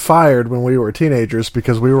almost got fired when we were teenagers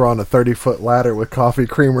because we were on a 30-foot ladder with coffee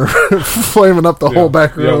creamer flaming up the whole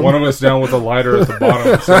back room. Yeah, one of us down with a lighter at the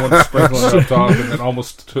bottom, someone sprinkling up top, and then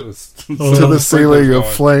almost to to the ceiling of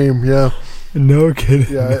flame. Yeah, No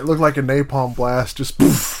kidding. yeah. It looked like a napalm blast. Just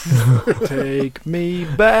poof. Take me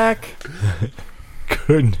back.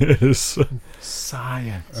 Goodness.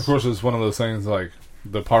 Science. Of course, it's one of those things like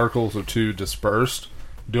the particles are too dispersed.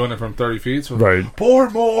 Doing it from 30 feet, so Right. pour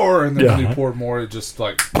more, and then when Yeah. you poured more, it just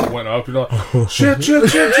like went up. You're like, shit.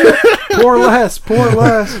 Pour less. Pour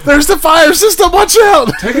less. There's the fire system. Watch out!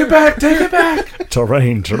 Take it back.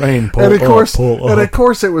 Terrain. Pull And of course, pull and up. of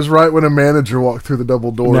course, it was right when a manager walked through the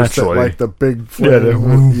double doors. Naturally. That, like the big Yeah,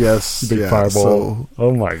 flame. the- yes, Big yeah, fireball.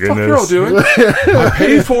 Oh my Fuck you're all goodness. doing. I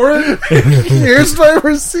paid for it. So, here's my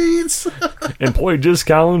receipts. Employee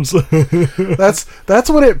discounts. That's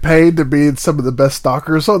what it paid to be some of the best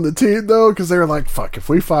stalkers on the team, though, because they were like, "Fuck, if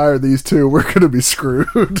we fire these two, we're gonna be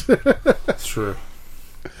screwed." That's true.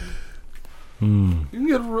 You can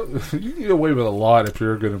get away with a lot if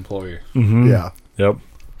you're a good employee. Yeah. Yep.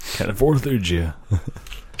 Can't afford to lose you.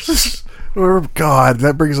 Or, God,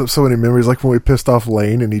 that brings up so many memories. Like when we pissed off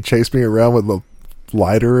Lane and he chased me around with a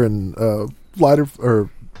lighter and lighter or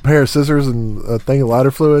pair of scissors and a thing of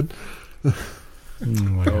lighter fluid.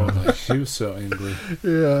 Oh, he was so angry.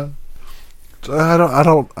 Yeah. I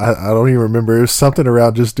don't even remember. It was something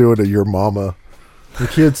around just doing a your mama. The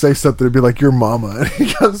kid say something to be like your mama, and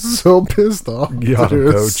he got so pissed off. Got him,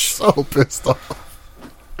 Dude, coach. so pissed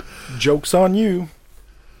off. Joke's on you.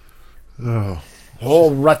 Oh,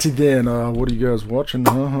 Alrighty then. What are you guys watching?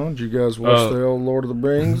 Did you guys watch the old Lord of the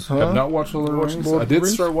Rings? Huh? I've not watched Lord of the Watched Rings. Lord I of the did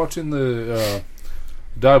Rings? start watching the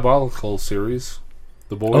Diabolical series,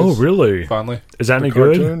 The Boys. Oh, really? Finally, Is that The any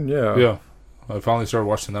good? cartoon? Yeah. yeah. I finally started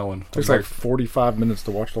watching that one. Takes like 45 minutes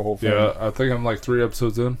to watch the whole thing. Yeah, I think I'm like 3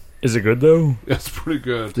 episodes in. Is it good though? It's pretty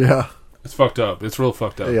good. yeah, It's fucked up. It's real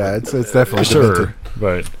fucked up. yeah. It's definitely Sure,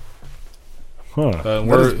 but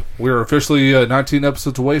We're officially 19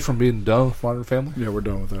 episodes away from being done with Modern Family. Yeah, we're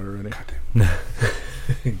done with that already.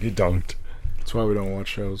 get dunked. That's why we don't watch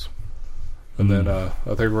shows. And then I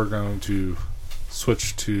think we're going to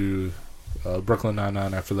switch to Brooklyn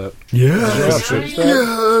Nine-Nine after that. Yeah.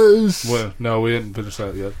 Yes. Well, no, we didn't finish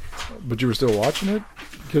that yet. But you were still watching it?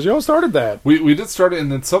 Because y'all started that. We did start it, and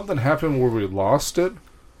then something happened where we lost it.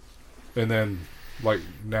 And then, like,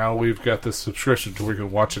 now we've got this subscription to where we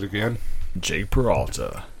can watch it again. Jake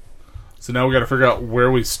Peralta. So now we got to figure out where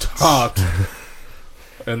we stopped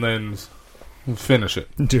and then finish it.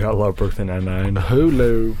 Dude, I love Brooklyn Nine-Nine.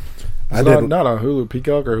 Hulu. I It's did. not on Hulu.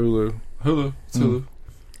 Peacock or Hulu? Hulu. It's Hulu.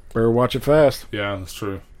 Better watch it fast. Yeah, that's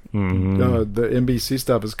true. Mm-hmm. The NBC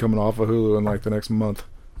stuff is coming off of Hulu in like the next month.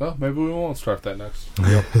 Well, maybe we won't start that next.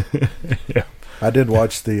 Yeah. I did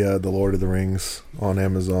watch the Lord of the Rings on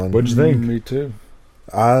Amazon. What'd you think? Me too.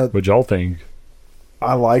 What'd y'all think?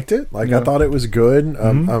 I liked it. Like, Yeah. I thought it was good.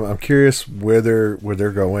 I'm curious where they're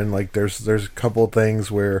going. Like, there's a couple of things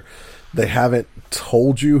where they haven't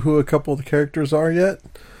told you who a couple of the characters are yet.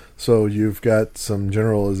 So you've got some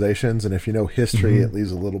generalizations, and if you know history, it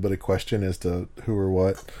leaves a little bit of question as to who or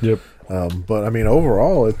what. Yep. But I mean,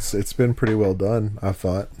 overall, it's been pretty well done, I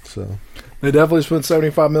thought. So They definitely spent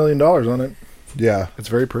 $75 million on it. yeah, It's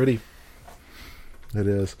very pretty. it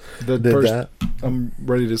is. The Did first, that? I'm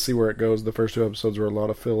ready to see where it goes. The first 2 episodes were a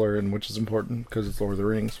lot of filler, and which is important because it's Lord of the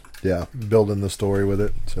Rings. Yeah, building the story with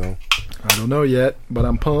it. So I don't know yet, but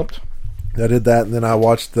I'm pumped. I did that, and then I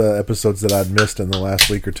watched the episodes that I'd missed in the last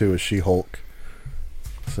week or two of She-Hulk.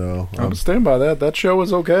 So I'm staying by that. That show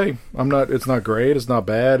is okay. It's not great. It's not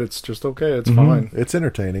bad. It's just okay. It's fine. it's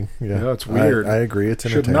entertaining. Yeah, Yeah, it's weird. I agree. It's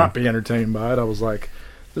Should entertaining. not be entertained by it. I was like,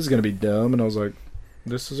 this is going to be dumb. And I was like,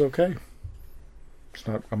 this is okay. It's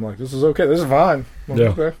not. I'm like, this is okay. This is fine. I'm like,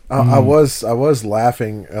 Yeah. okay. I was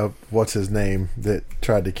laughing at what's his name that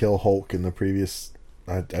tried to kill Hulk in the previous.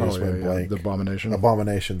 I just went blank. The Abomination.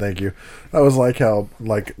 Abomination, thank you. I was like how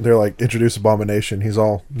they're like introduce Abomination. He's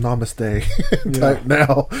all namaste type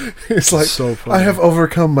now. It's like So funny. I have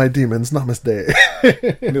overcome my demons. Namaste.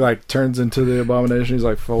 And he like turns into the Abomination. He's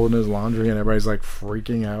like folding his laundry, and everybody's like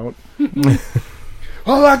freaking out.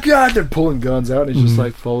 Oh my God! They're pulling guns out, and he's just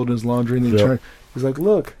like folding his laundry, and then Yep. he's like,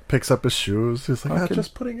 "Look, Picks up his shoes. He's like, I I'm can-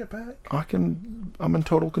 just putting it back. I'm in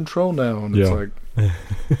total control now." And Yeah. it's like,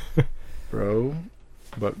 bro.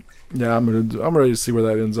 But yeah, I'm ready to see where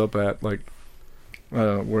that ends up at. Like,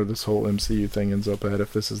 where this whole MCU thing ends up at.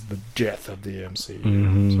 If this is the death of the MCU.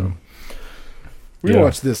 Mhm. So we Yeah.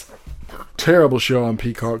 watched this terrible show on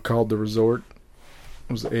Peacock called The Resort.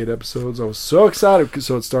 It was 8 episodes. I was so excited because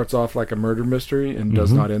so it starts off like a murder mystery and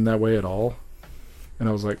does not end that way at all. And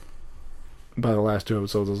I was like, by the last 2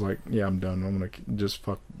 episodes, I was like, yeah, I'm done. I'm gonna just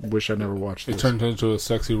wish I never watched It this. turned into a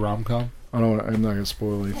sexy rom-com. I'm not gonna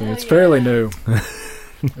spoil anything. Hell It's fairly yeah. new.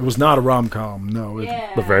 It was not a rom-com. No, Yeah.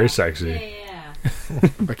 But very sexy. Yeah.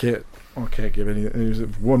 I can't give any.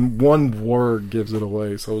 One word gives it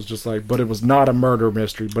away. So it was just like, but it was not a murder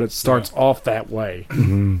mystery. But it starts off that way.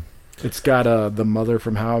 It's got the mother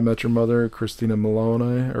from How I Met Your Mother, Christina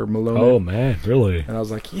Maloney. Oh man, really? And I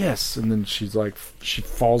was like, yes. And then she's like, she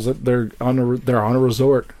falls at they're on a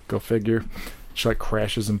resort. Go figure. She like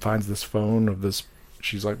crashes and finds this phone of this.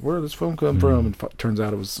 She's like, where did this phone come from? And turns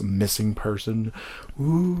out it was a missing person.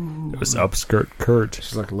 Ooh. It was upskirt Kurt.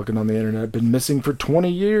 She's like looking on the internet, been missing for 20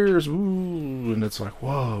 years. Ooh. And it's like,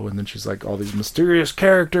 whoa. And then she's like, all these mysterious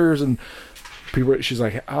characters and people. She's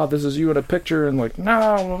like, oh, this is you in a picture. And like,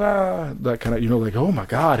 no, that kind of, like, oh my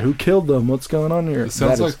God, who killed them? What's going on here? It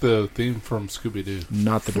sounds That like is the theme from Scooby-Doo.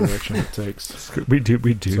 not the direction it takes. We do.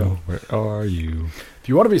 So- Where are you? If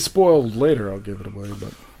you want to be spoiled later, I'll give it away.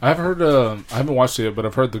 But I've heard. I haven't watched it yet, but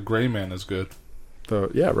I've heard The Gray Man is good.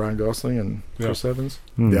 Ryan Gosling and Yeah. Chris Evans.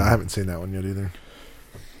 Yeah, I haven't seen that one yet either.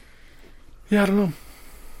 Yeah, I don't know.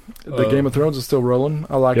 The Game of Thrones is still rolling.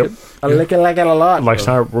 I like Yep. it. I like it a lot. Like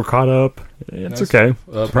we're caught up. It's Nice. okay.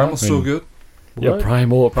 Primal's still good. Yeah, What?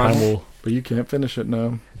 Primal. But you can't finish it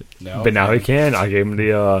now. No, But now he can. I gave him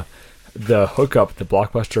the hookup, the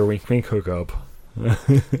Blockbuster wink wink hookup.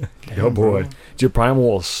 Oh boy, dude,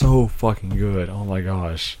 Primal is so fucking good. Oh my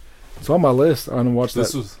gosh. It's on my list. I want to watch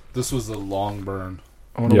that. This was a long burn.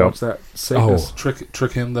 I want to Yep. watch that. Sickness.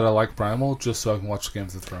 Trick him that I like Primal just so I can watch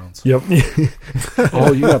Games of Thrones. Yep.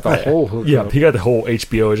 Oh, you got the whole hook. Yeah, up. he got the whole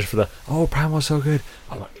HBO just for the. Oh, Primal's so good.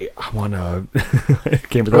 I'm like, I want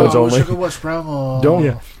Game of Oh, Thrones I wish I only. could watch Primal. Don't.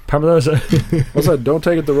 Yeah, Primal. What's that? Don't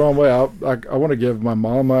take it the wrong way. I want to give my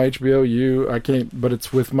mom my HBO. I can't, but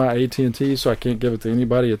it's with my AT&T, so I can't give it to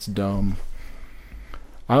anybody. It's dumb.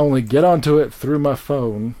 I only get onto it through my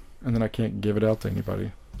phone, and then I can't give it out to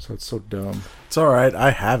anybody. So it's so dumb. It's all right. I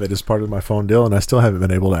have it as part of my phone deal, and I still haven't been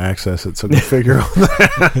able to access it. So go figure on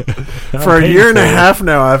that. For a year and a half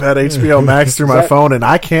now, I've had HBO Max through my phone, and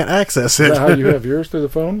I can't access Is it. that how you have yours through the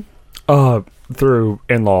phone? Through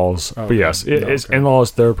in-laws. Okay. But yes, it's Okay.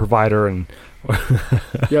 in-laws, their provider, and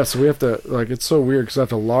Yeah, so we have to it's so weird because I have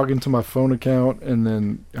to log into my phone account and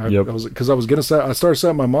then I Yep. was gonna set. I started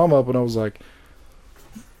setting my mom up and I was like,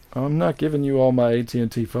 I'm not giving you all my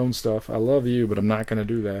AT&T phone stuff. I love you, but I'm not going to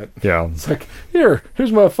do that. Yeah. It's like,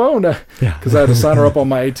 here's my phone. Yeah. Because I had to sign her up on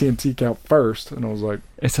my AT&T account first. And I was like,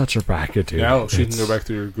 It's such a racket, dude. Now she can go back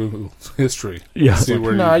to your Google history. Yeah. See like,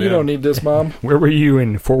 where nah, you've you been. don't need this, Mom. Where were you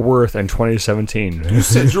in Fort Worth in 2017? You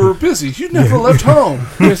said you were busy. You never left home.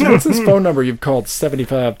 What's this phone number you've called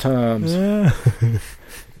 75 times?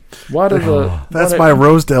 Why do the... That's my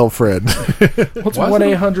Rosedale friend. What's Why is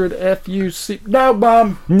it- 1-800-FUC? No,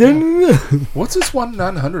 Mom! What's this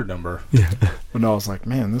 1-900 number? But no, I was like,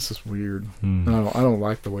 man, this is weird. I don't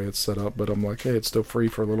like the way it's set up, but I'm like, hey, it's still free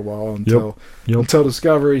for a little while until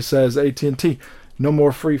Discovery says AT&T, no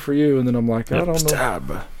more free for you. And then I'm like, I don't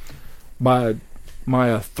know.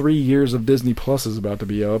 My 3 years of Disney Plus is about to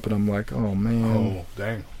be up, and I'm like, oh, man. Oh,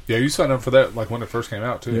 dang. Yeah, you signed up for that like when it first came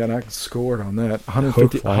out, too. Yeah, and I scored on that.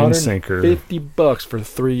 Hook, line, sinker. $150 for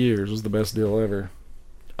 3 years was the best deal ever.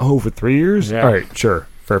 Oh, for 3 years? Yeah. All right, sure.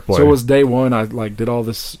 Fair play. So it was day one. I did all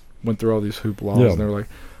this, went through all these hoop laws, and they were like,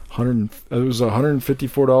 it was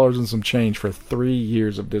 $154 and some change for 3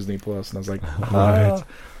 years of Disney Plus, and I was like, Right.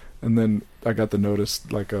 And then I got the notice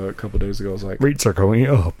like a couple days ago. I was like, Rates are going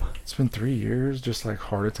up. it's been 3 years, just like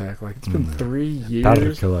heart attack. Like it's been 3 years,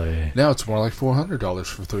 Particularly. Now it's more like $400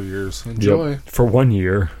 for 3 years. Enjoy. Yep. For 1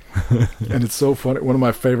 year. and it's so funny. One of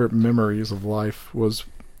my favorite memories of life was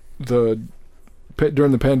during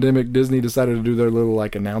the pandemic. Disney decided to do their little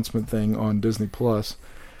like announcement thing on Disney Plus,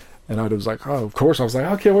 and I was like, oh, of course. I was like,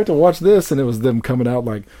 I can't wait to watch this, and it was them coming out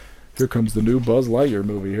like, here comes the new Buzz Lightyear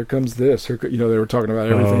movie. Here comes this. They were talking about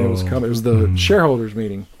everything that was coming. It was the shareholders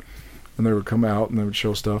meeting, and they would come out and they would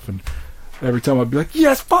show stuff. And every time I'd be like,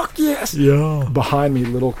 "Yes, fuck yes!" Yeah. Behind me,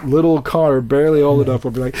 little Connor, barely old enough,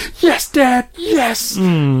 would be like, "Yes, Dad, yes,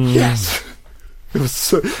 yes." It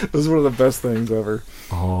was one of the best things ever.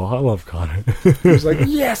 Oh, I love Connor. He was like,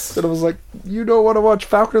 "Yes," and I was like, "You don't want to watch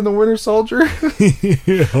Falcon and the Winter Soldier?"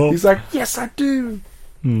 He's like, "Yes, I do."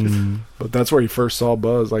 But that's where he first saw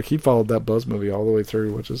Buzz. Like he followed that Buzz movie all the way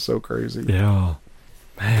through, which is so crazy. Yeah.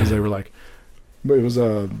 Because they were like, but it was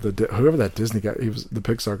whoever that Disney guy, he was the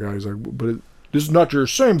Pixar guy. He's like, but this is not your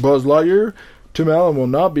same Buzz Lightyear. Tim Allen will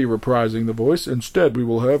not be reprising the voice. Instead, we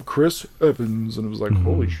will have Chris Evans. And it was like,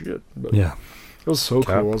 holy shit! But Yeah. it was so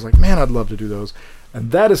cool. I was like, man, I'd love to do those.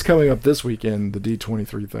 And that is coming up this weekend, the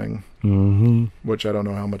D23 thing, which I don't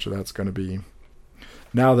know how much of that's going to be.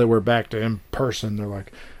 Now that we're back to in person, they're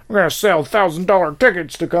like, we're going to sell $1,000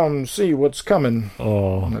 tickets to come see what's coming.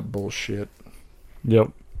 Oh. That bullshit.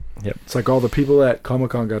 Yep. It's like all the people at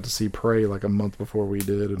Comic-Con got to see Prey like a month before we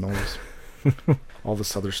did, and all this, all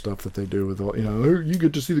this other stuff that they do with all, you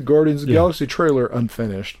get to see the Guardians of the Galaxy trailer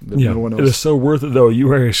unfinished. That Yeah. no one It else. is so worth it, though.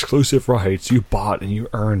 You are exclusive rights. You bought and you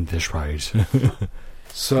earned this right.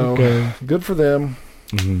 So good for them.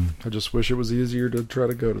 I just wish it was easier to try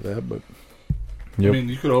to go to that, but Yep. I mean,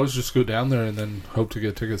 you could always just go down there and then hope to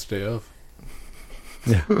get tickets day of.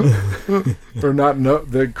 or not know.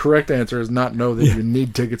 The correct answer is not know that you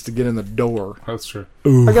need tickets to get in the door. That's true.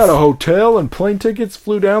 I got a hotel and plane tickets.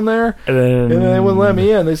 Flew down there, And and they wouldn't let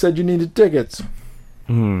me in. They said you needed tickets.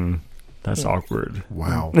 That's awkward.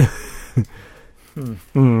 Wow. You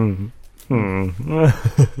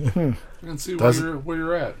can see where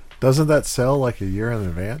you're at. Doesn't that sell like a year in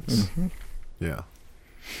advance? Yeah.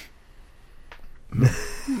 I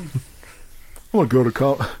want to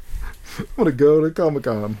go to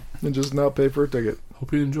Comic-Con and just not pay for a ticket.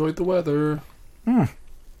 Hope you enjoyed the weather.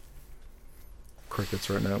 Crickets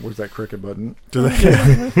right now. Where's that cricket button? Do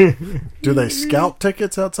they do they scout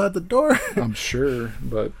tickets outside the door? I'm sure,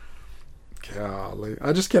 but golly,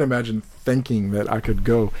 I just can't imagine thinking that I could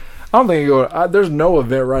go. I don't think there's no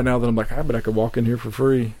event right now that I'm like, I bet I could walk in here for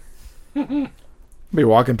free. Be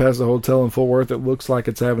walking past the hotel in Fort Worth that looks like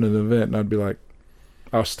it's having an event, and I'd be like,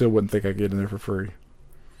 I still wouldn't think I could get in there for free.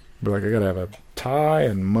 I'd be like, I gotta have a tie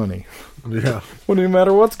and money. Yeah. Wouldn't even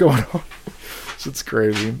matter what's going on. It's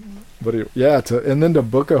crazy. But and then to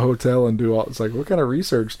book a hotel and do all, it's like, what kind of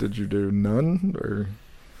research did you do? None? Or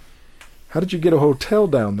how did you get a hotel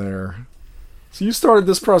down there? So you started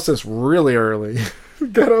this process really early.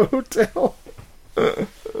 Got a hotel.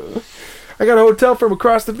 I got a hotel from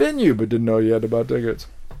across the venue, but didn't know you had to buy tickets.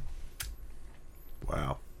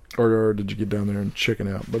 Wow. Or did you get down there and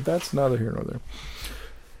chicken out? But that's neither here nor there.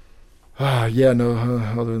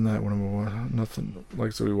 Other than that, nothing. Like I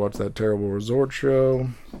said, we watched that terrible resort show.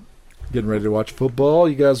 Getting ready to watch football.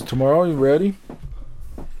 You guys tomorrow? You ready?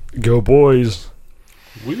 Go boys.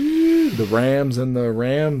 The Rams and the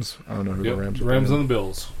Rams. I don't know who the Rams are. Rams and the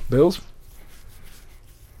Bills. Bills?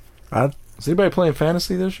 Is anybody playing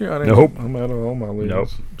fantasy this year? Nope. I'm out of all my leagues. Nope.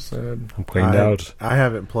 Sad. I'm cleaned out. I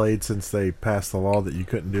haven't played since they passed the law that you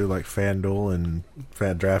couldn't do like FanDuel and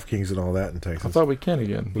DraftKings and all that in Texas. I thought we can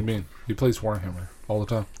again. What do you mean? He plays Warhammer all the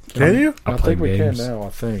time. Can you? I play think we games. can now. I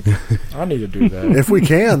think I need to do that. If we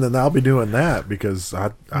can, then I'll be doing that because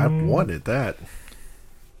I wanted that.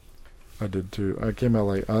 I did too. I came out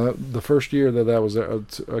like the first year that was.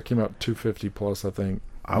 I came out 250 plus. I think.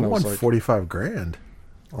 I And won was like, $45,000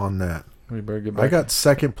 on that. We better get back. I got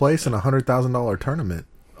second place in a $100,000 tournament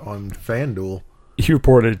on FanDuel. He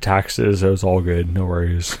reported taxes. It was all good. No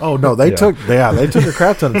worries. Oh no, they Yeah. took a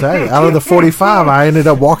crap ton of tax. Out of the 45, I ended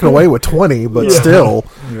up walking away with 20, but still,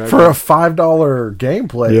 Yeah, I for got- a $5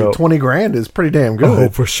 gameplay, Yep. 20 grand is pretty damn Oh,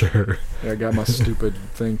 good. for sure. Yeah, I got my stupid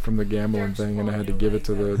thing from the gambling thing, and I had to give it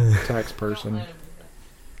to the tax person.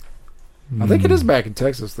 I think it is back in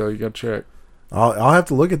Texas, though. You got to check. I'll have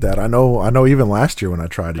to look at that. I know. Even last year when I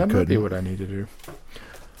tried, you That might be couldn't. what I need to do.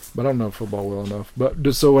 But I don't know football well enough. But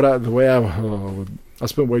just so I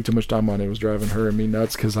spent way too much time on it. It was driving her and me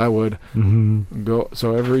nuts because I would go.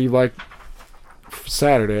 So every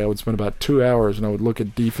Saturday, I would spend about 2 hours, and I would look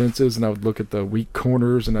at defenses, and I would look at the weak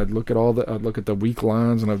corners, and I'd look at the weak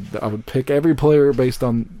lines, and I would pick every player based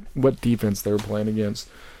on what defense they were playing against.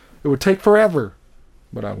 It would take forever,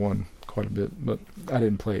 but I won quite a bit. But I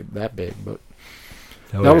didn't play that big. But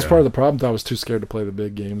that was part of the problem. I was too scared to play the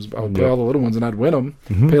big games. I would play all the little ones, and I'd win them.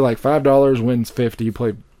 Pay like $5, win 50.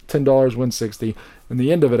 Play $10, win 60. And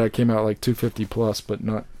the end of it, I came out like 250 plus, but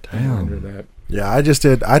not under that. Yeah, I just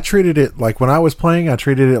did. I treated it like when I was playing. I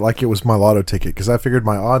treated it like it was my lotto ticket because I figured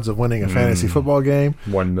my odds of winning a fantasy football game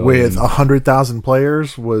 1 million. with 100,000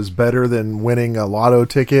 players was better than winning a lotto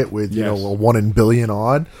ticket with Yes. a 1 in billion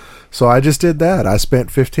odd. So I just did that. I spent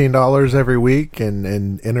 $15 every week and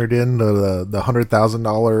entered into the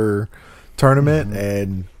 $100,000 tournament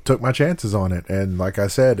and took my chances on it. And like I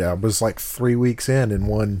said, I was like 3 weeks in and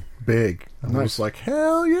won big. I was Nice. like,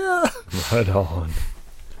 hell yeah! Right on.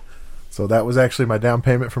 So that was actually my down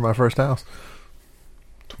payment for my first house.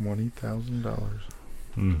 $20,000.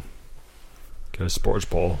 Get a sports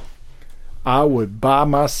ball. I would buy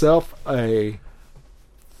myself a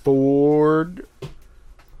Ford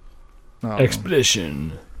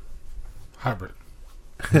Expedition. Hybrid.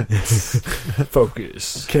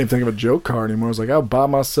 Focus. Can't even think of a joke car anymore. I was like, I'll buy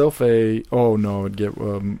myself a. Oh no, I'd get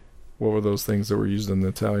what were those things that were used in the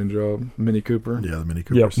Italian Job? Mini Cooper. Yeah, the Mini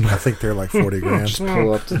Coopers. Yep. I think they're like 40 grand. Just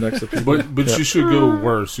pull up to next to people. But Yeah. you should go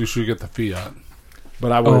worse. You should get the Fiat.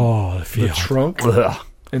 But I would Oh, the the Fiat. trunk. Ugh.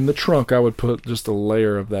 In the trunk, I would put just a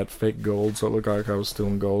layer of that fake gold, so it looked like I was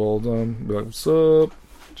stealing gold all the time. Be like, "What's up?"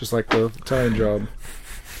 Just like the Italian Job.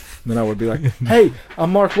 And then I would be like, "Hey,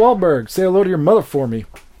 I'm Mark Wahlberg. Say hello to your mother for me."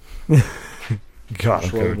 God,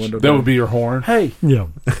 Just roll the coach. window That down. would be your horn. Hey, Yeah.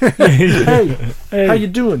 hey, Hey. how you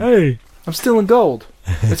doing? Hey. I'm stealing gold.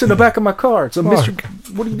 It's in the back of my car. It's a mystery.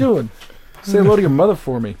 What are you doing? Say hello to your mother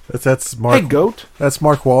for me. That's Mark. Hey, goat. That's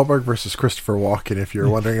Mark Wahlberg versus Christopher Walken. If you're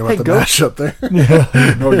wondering about Hey, the goat. matchup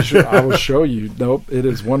there, No, you should, I will show you. Nope, it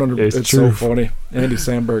is 100. It's It's true. so funny. Andy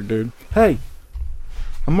Samberg, dude. Hey,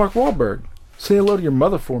 I'm Mark Wahlberg. Say hello to your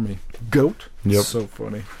mother for me, goat. Yep. So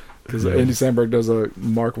funny. Because Yep. Andy Samberg does a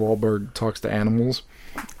Mark Wahlberg talks to animals.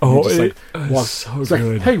 Oh, just, it like, is walks- so It's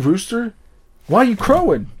good. like, hey, rooster, why are you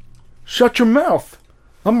crowing? Shut your mouth.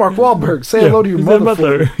 I'm Mark Wahlberg. Say hello to your His mother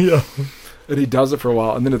for me. Yeah. And he does it for a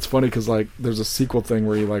while, and then it's funny because like there's a sequel thing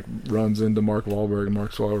where he like runs into Mark Wahlberg, and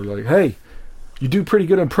Mark Wahlberg's like, "Hey, you do pretty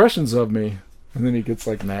good impressions of me," and then he gets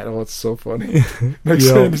like mad. Oh, it's so funny. Makes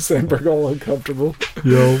Yo. Andy Samberg all uncomfortable.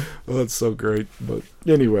 Yo. Oh, that's so great. But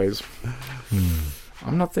anyways,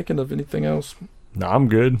 I'm not thinking of anything else. No, I'm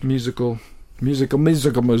good. Musical. Rody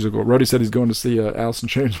said he's going to see Alice in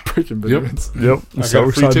Chains Breaking Yep. Benjamins. Yep. I got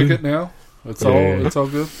a free ticket now. It's all. Yeah. It's all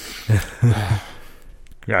good.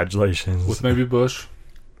 Congratulations. With maybe Bush.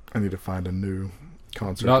 I need to find a new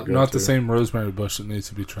concert. Not to go not to. the same Rosemary Bush that needs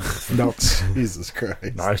to be trained. No. Jesus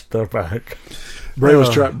Christ. Nice stuff back. Bray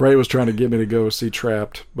was trying to get me to go see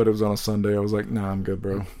Trapped, but it was on a Sunday. I was like, "Nah, I'm good,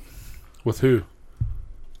 bro." With who?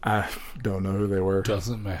 I don't know who they were.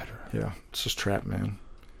 Doesn't matter. Yeah, it's just Trapped, man.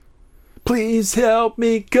 Please help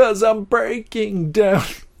me, cause I'm breaking down.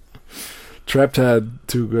 Trapped had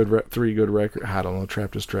three good records. I don't know.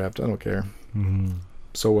 Trapped is Trapped. I don't care.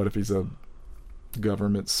 So what if he's a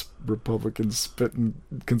government Republican spitting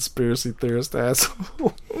conspiracy theorist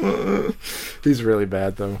asshole? He's really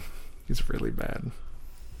bad though. He's really bad.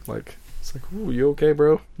 Like it's like, ooh, you okay,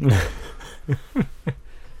 bro?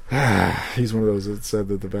 He's one of those that said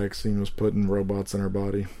that the vaccine was putting robots in our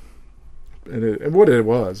body, and what it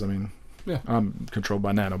was. I mean, Yeah. I'm controlled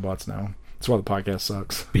by nanobots now. That's why the podcast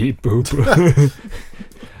sucks. Beep boop.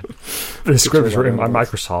 The scripts were in my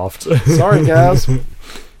Microsoft. Sorry, guys.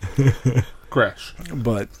 Crash.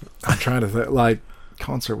 But I'm trying to think, like,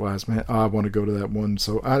 concert-wise, man, I want to go to that one.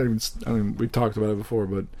 So I mean, we talked about it before,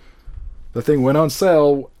 but the thing went on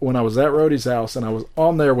sale when I was at Rhodey's house, and I was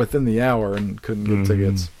on there within the hour and couldn't get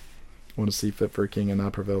tickets. I want to see Fit for a King in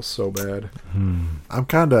Naperville so bad. I'm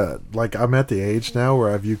kind of like, I'm at the age now where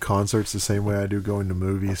I view concerts the same way I do going to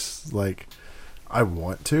movies. Like, I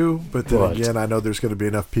want to, but then again, I know there's going to be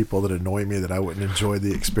enough people that annoy me that I wouldn't enjoy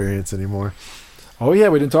the experience anymore. Oh yeah,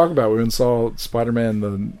 we didn't talk about it. We went and saw Spider-Man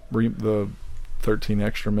the 13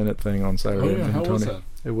 extra minute thing on Saturday. Oh yeah, how was that?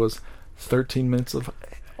 It was 13 minutes of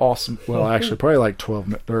awesome. Well, actually, probably like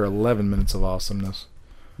 12 or 11 minutes of awesomeness.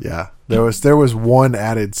 Yeah, there was one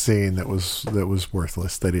added scene that was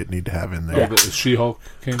worthless. They didn't need to have in there. Oh, the She-Hulk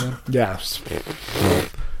came in? Yes.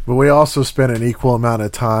 But we also spent an equal amount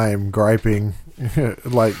of time griping,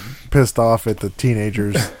 like pissed off at the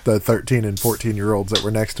teenagers, the 13 and 14-year-olds that were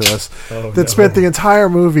next to us, spent the entire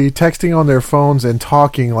movie texting on their phones and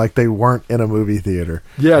talking like they weren't in a movie theater.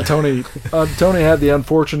 Yeah, Tony had the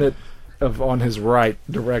unfortunate on his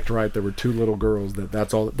direct right, there were two little girls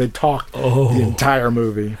that's all they talked the entire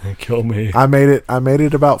movie. Kill me. I made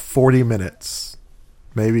it about 40 minutes,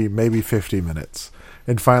 maybe 50 minutes,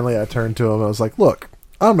 and finally I turned to him and I was like, "Look,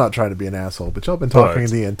 I'm not trying to be an asshole, but y'all been talking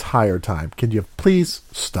the entire time. Can you please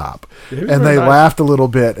stop?" And they laughed a little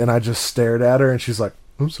bit, and I just stared at her, and she's like,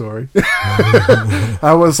 "I'm sorry."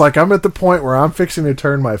 I was like, I'm at the point where I'm fixing to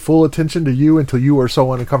turn my full attention to you until you are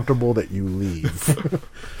so uncomfortable that you leave.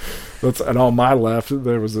 And on my left,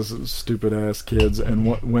 there was this stupid ass kids,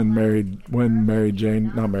 and when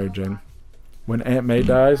Aunt May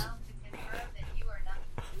dies,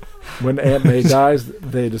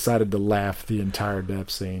 they decided to laugh the entire death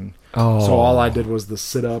scene. So all I did was to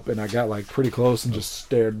sit up, and I got like pretty close and just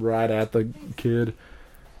stared right at the kid.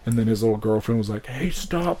 And then his little girlfriend was like, "Hey,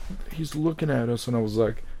 stop! He's looking at us." And I was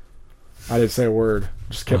like, I didn't say a word,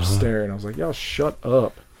 just kept staring. I was like, "Y'all shut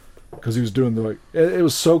up." Because he was doing it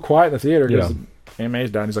was so quiet in the theater because Aunt May's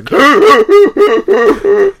down. He's like,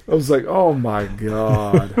 I was like, oh my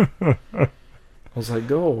god. I was like,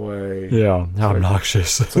 go away. Yeah, how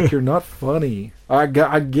obnoxious. It's like, you're not funny. I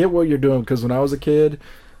get what you're doing, because when I was a kid,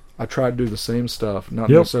 I tried to do the same stuff. Not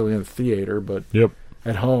necessarily in the theater, but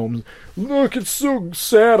at home. Look, it's so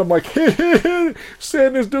sad. I'm like,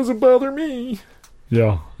 sadness doesn't bother me.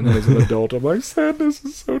 Yeah. And then as an adult, I'm like, sadness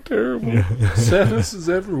is so terrible. Yeah. Sadness is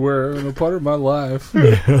everywhere and a part of my life.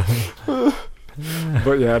 But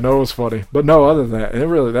yeah, no, it was funny. But no, other than that,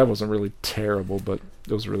 that wasn't really terrible, but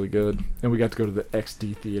it was really good. And we got to go to the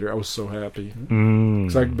XD theater. I was so happy.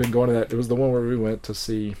 Because I've been going to that. It was the one where we went to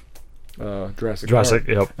see Jurassic Park.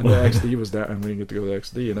 Yep. And the XD was down, and we didn't get to go to the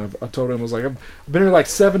XD. And I told him, I was like, I've been here like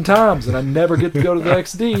 7 times, and I never get to go to the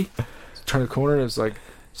XD. Turn the corner, and it's like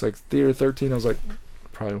Theater 13. I was like,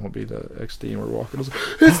 probably won't be the XD, and we're walking. I was like,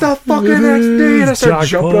 it's the fucking XD! And I started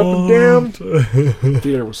jumping up and down. The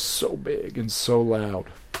theater was so big and so loud.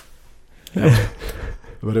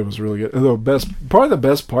 But it was really good. Probably the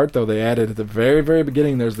best part, though, they added at the very, very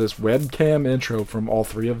beginning, there's this webcam intro from all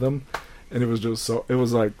 3 of them. And it was just it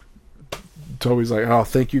was like, Toby's like, oh,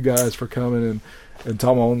 thank you guys for coming, and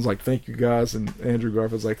Tom Holland's like, thank you guys, and Andrew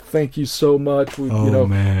Garfield's like, thank you so much.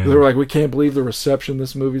 Man. They were like, we can't believe the reception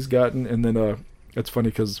this movie's gotten. And then it's funny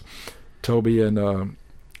because Toby and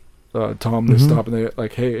Tom, they stop and they're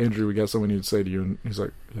like, hey, Andrew, we got something we need to say to you. And he's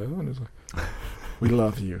like, yeah, and he's like, we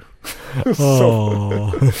love you. It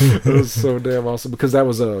was so damn awesome, because that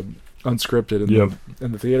was unscripted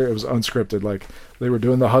in the theater. It was unscripted. Like, they were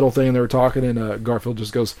doing the huddle thing and they were talking, and Garfield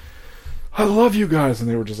just goes, I love you guys, and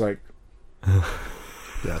they were just like,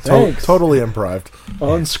 yeah, totally improv.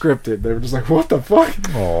 Unscripted. They were just like, what the fuck?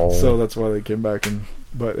 So that's why they came back,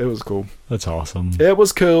 but it was cool. That's awesome. It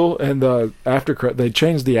was cool. And they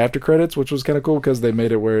changed the after credits, which was kind of cool, because they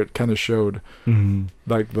made it where it kind of showed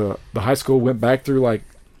like the high school went back through, like,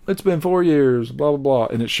 it's been 4 years, blah blah blah,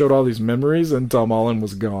 and it showed all these memories, and Tom Holland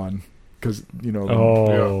was gone, because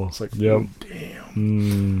it's like, oh,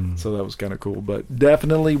 damn. So that was kind of cool, but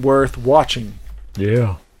definitely worth watching.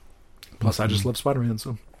 Yeah. Plus, I just love Spider-Man,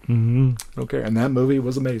 so I don't care. And that movie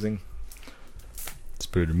was amazing.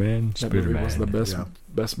 Spider-Man. That movie was the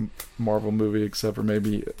best Marvel movie, except for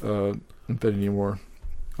maybe Infinity War.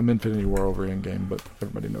 I'm Infinity War over Endgame, but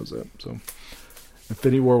everybody knows that. So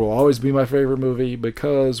Infinity War will always be my favorite movie,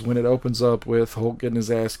 because when it opens up with Hulk getting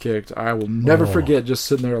his ass kicked, I will never forget just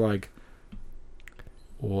sitting there like,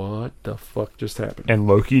 what the fuck just happened? And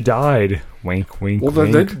Loki died. Wink, wink,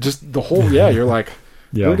 wink. They just the whole you're like,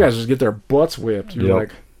 you guys just get their butts whipped. You're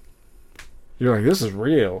like, you're like, this is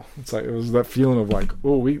real. It's like, it was that feeling of like,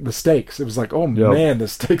 oh, the stakes. It was like, oh man, the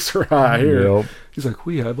stakes are high here. Yep. He's like,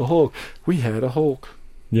 we had the Hulk. We had a Hulk.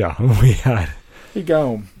 Yeah, we had. He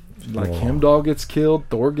gone. Like Heimdall gets killed,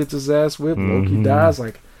 Thor gets his ass whipped, Loki dies.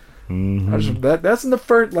 Like I just, that's in the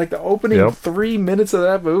first, like the opening 3 minutes of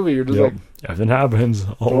that movie. You're just like, everything happens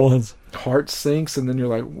all at once. Heart sinks, and then you're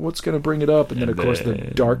like, what's gonna bring it up? And then of course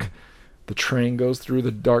the train goes through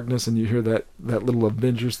the darkness, and you hear that little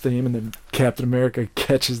Avengers theme, and then Captain America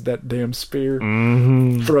catches that damn spear,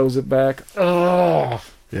 throws it back. Oh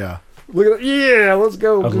Yeah. Look at it. Yeah, let's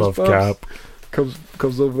go. I love Cap.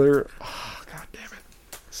 Comes over there. Oh, God damn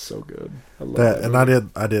it. So good. I love That, that and movie.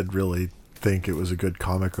 I did really think it was a good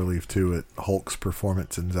comic relief too at Hulk's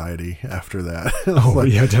performance anxiety after that.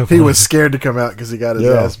 Yeah, definitely. He was scared to come out because he got his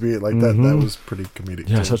ass beat like that. That was pretty comedic.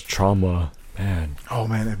 Yeah, too. such trauma, man. Oh,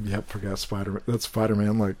 man. Yep, forgot Spider-Man. That's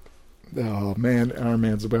Spider-Man. Like, oh, man, Iron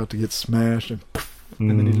Man's about to get smashed, and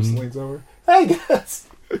then he just leans over. Hey, guys.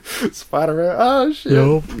 Spider-Man. Oh, shit.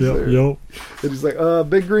 Yep. And he's like,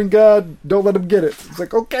 big green god, don't let him get it. It's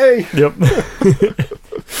like, okay. Yep.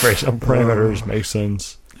 Right, some parameters make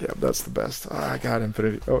sense. Yeah, that's the best. Oh, I got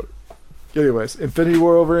Infinity. Oh, anyways, Infinity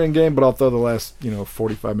War over Endgame, but I'll throw the last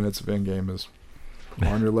 45 minutes of Endgame is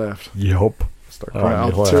on your left. Yep. Start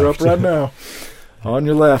crying. I'll tear up right now. On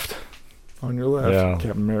your left. Yeah.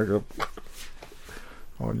 Captain America.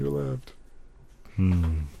 On your left.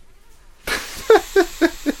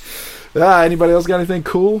 Anybody else got anything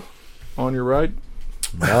cool? On your right.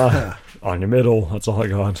 On your middle. That's all I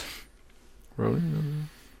got. Rolling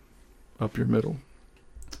up your middle.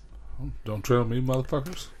 Don't trail me,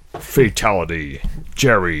 motherfuckers. Fatality.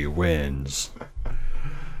 Jerry wins.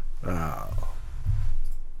 Oh.